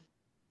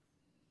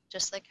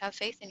just like have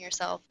faith in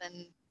yourself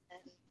and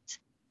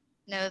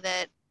know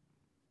that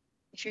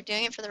if you're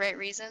doing it for the right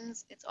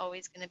reasons, it's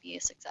always going to be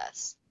a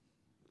success.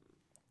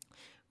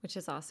 Which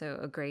is also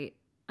a great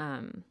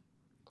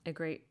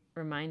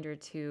reminder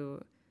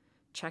to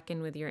check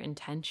in with your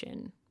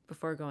intention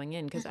before going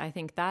in, because I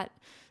think that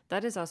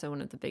is also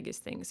one of the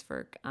biggest things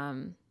for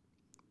in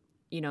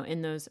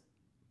those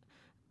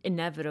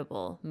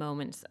inevitable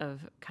moments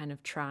of kind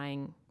of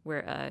trying,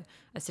 where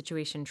a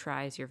situation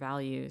tries your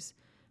values.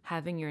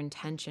 Having your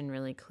intention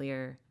really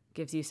clear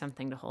gives you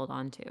something to hold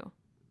on to.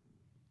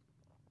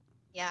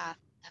 Yeah,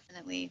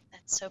 definitely.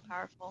 That's so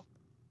powerful.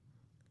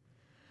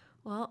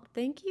 Well,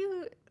 thank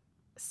you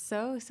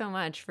so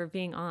much for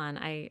being on.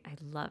 I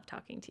love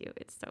talking to you.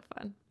 It's so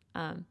fun.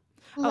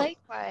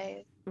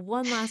 Likewise.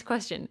 One last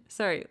question.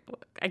 Sorry,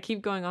 I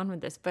keep going on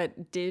with this,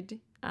 but did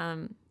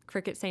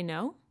Cricket say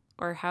no?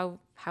 Or how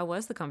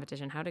was the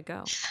competition? How'd it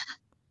go?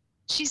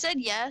 She said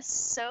yes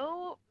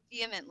so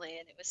vehemently,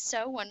 and it was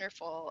so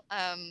wonderful.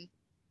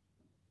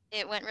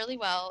 It went really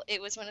well. It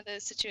was one of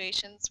those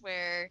situations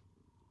where,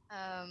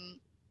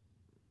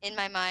 in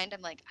my mind,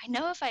 I'm like, I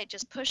know if I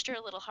just pushed her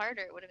a little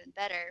harder, it would have been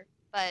better,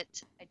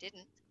 but I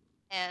didn't.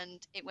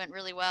 And it went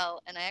really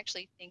well. And I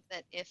actually think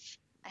that if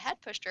I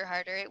had pushed her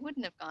harder, it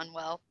wouldn't have gone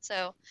well.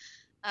 So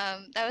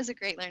that was a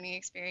great learning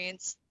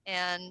experience.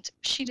 And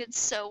she did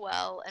so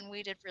well, and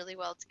we did really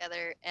well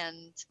together.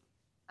 And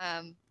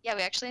yeah,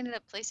 we actually ended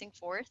up placing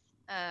fourth.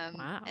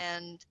 Wow.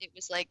 And it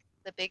was like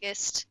the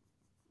biggest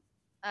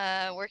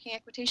working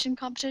equitation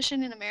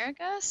competition in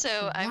America.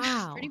 So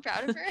I'm pretty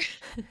proud of her.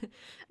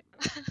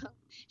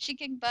 She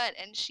kicked butt,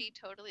 and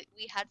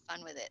we had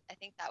fun with it. I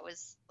think that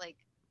was like,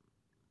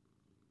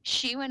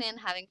 she went in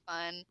having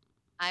fun,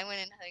 I went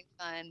in having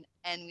fun,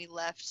 and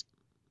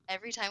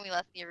every time we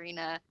left the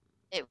arena,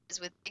 it was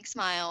with big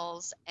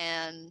smiles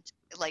and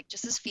like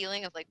just this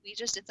feeling of like we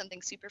just did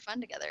something super fun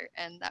together,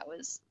 and that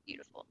was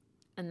beautiful.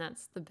 And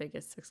that's the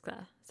biggest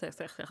success.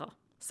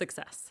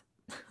 Success.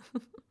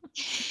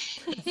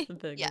 That's the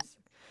biggest.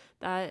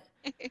 Yeah.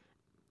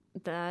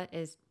 That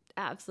is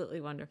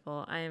absolutely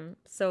wonderful. I am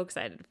so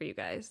excited for you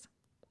guys.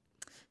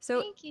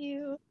 So thank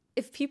you.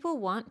 If people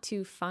want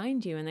to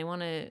find you and they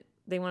want to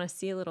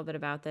see a little bit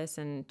about this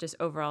and just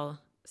overall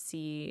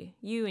see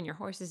you and your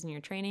horses and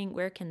your training,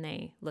 where can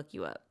they look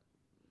you up?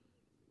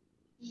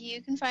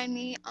 You can find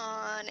me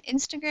on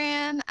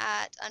Instagram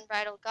at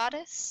Unbridled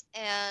Goddess,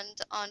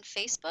 and on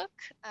Facebook.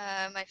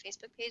 My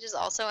Facebook page is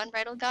also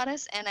Unbridled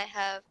Goddess, and I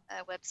have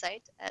a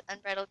website at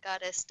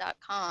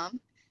unbridledgoddess.com.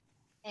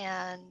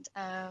 And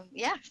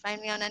yeah,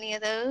 find me on any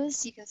of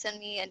those. You can send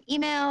me an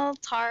email,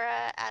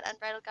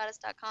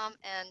 tara@unbridledgoddess.com,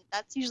 and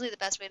that's usually the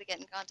best way to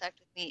get in contact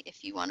with me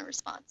if you want a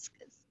response,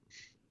 because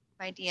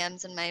my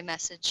DMs and my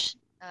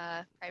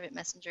private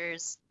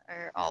messengers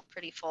are all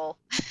pretty full.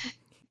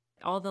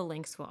 All the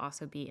links will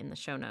also be in the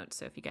show notes,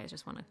 so if you guys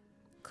just want to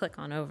click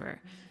on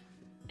over,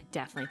 I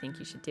definitely think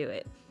you should do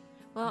it.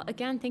 Well,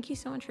 again, thank you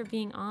so much for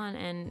being on,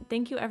 and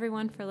thank you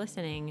everyone for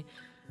listening.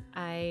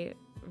 I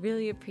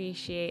really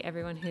appreciate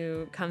everyone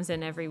who comes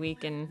in every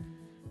week and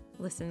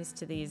listens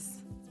to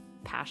these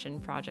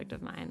passion project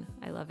of mine.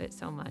 I love it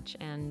so much,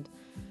 and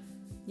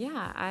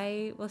yeah,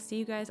 I will see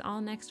you guys all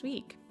next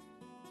week.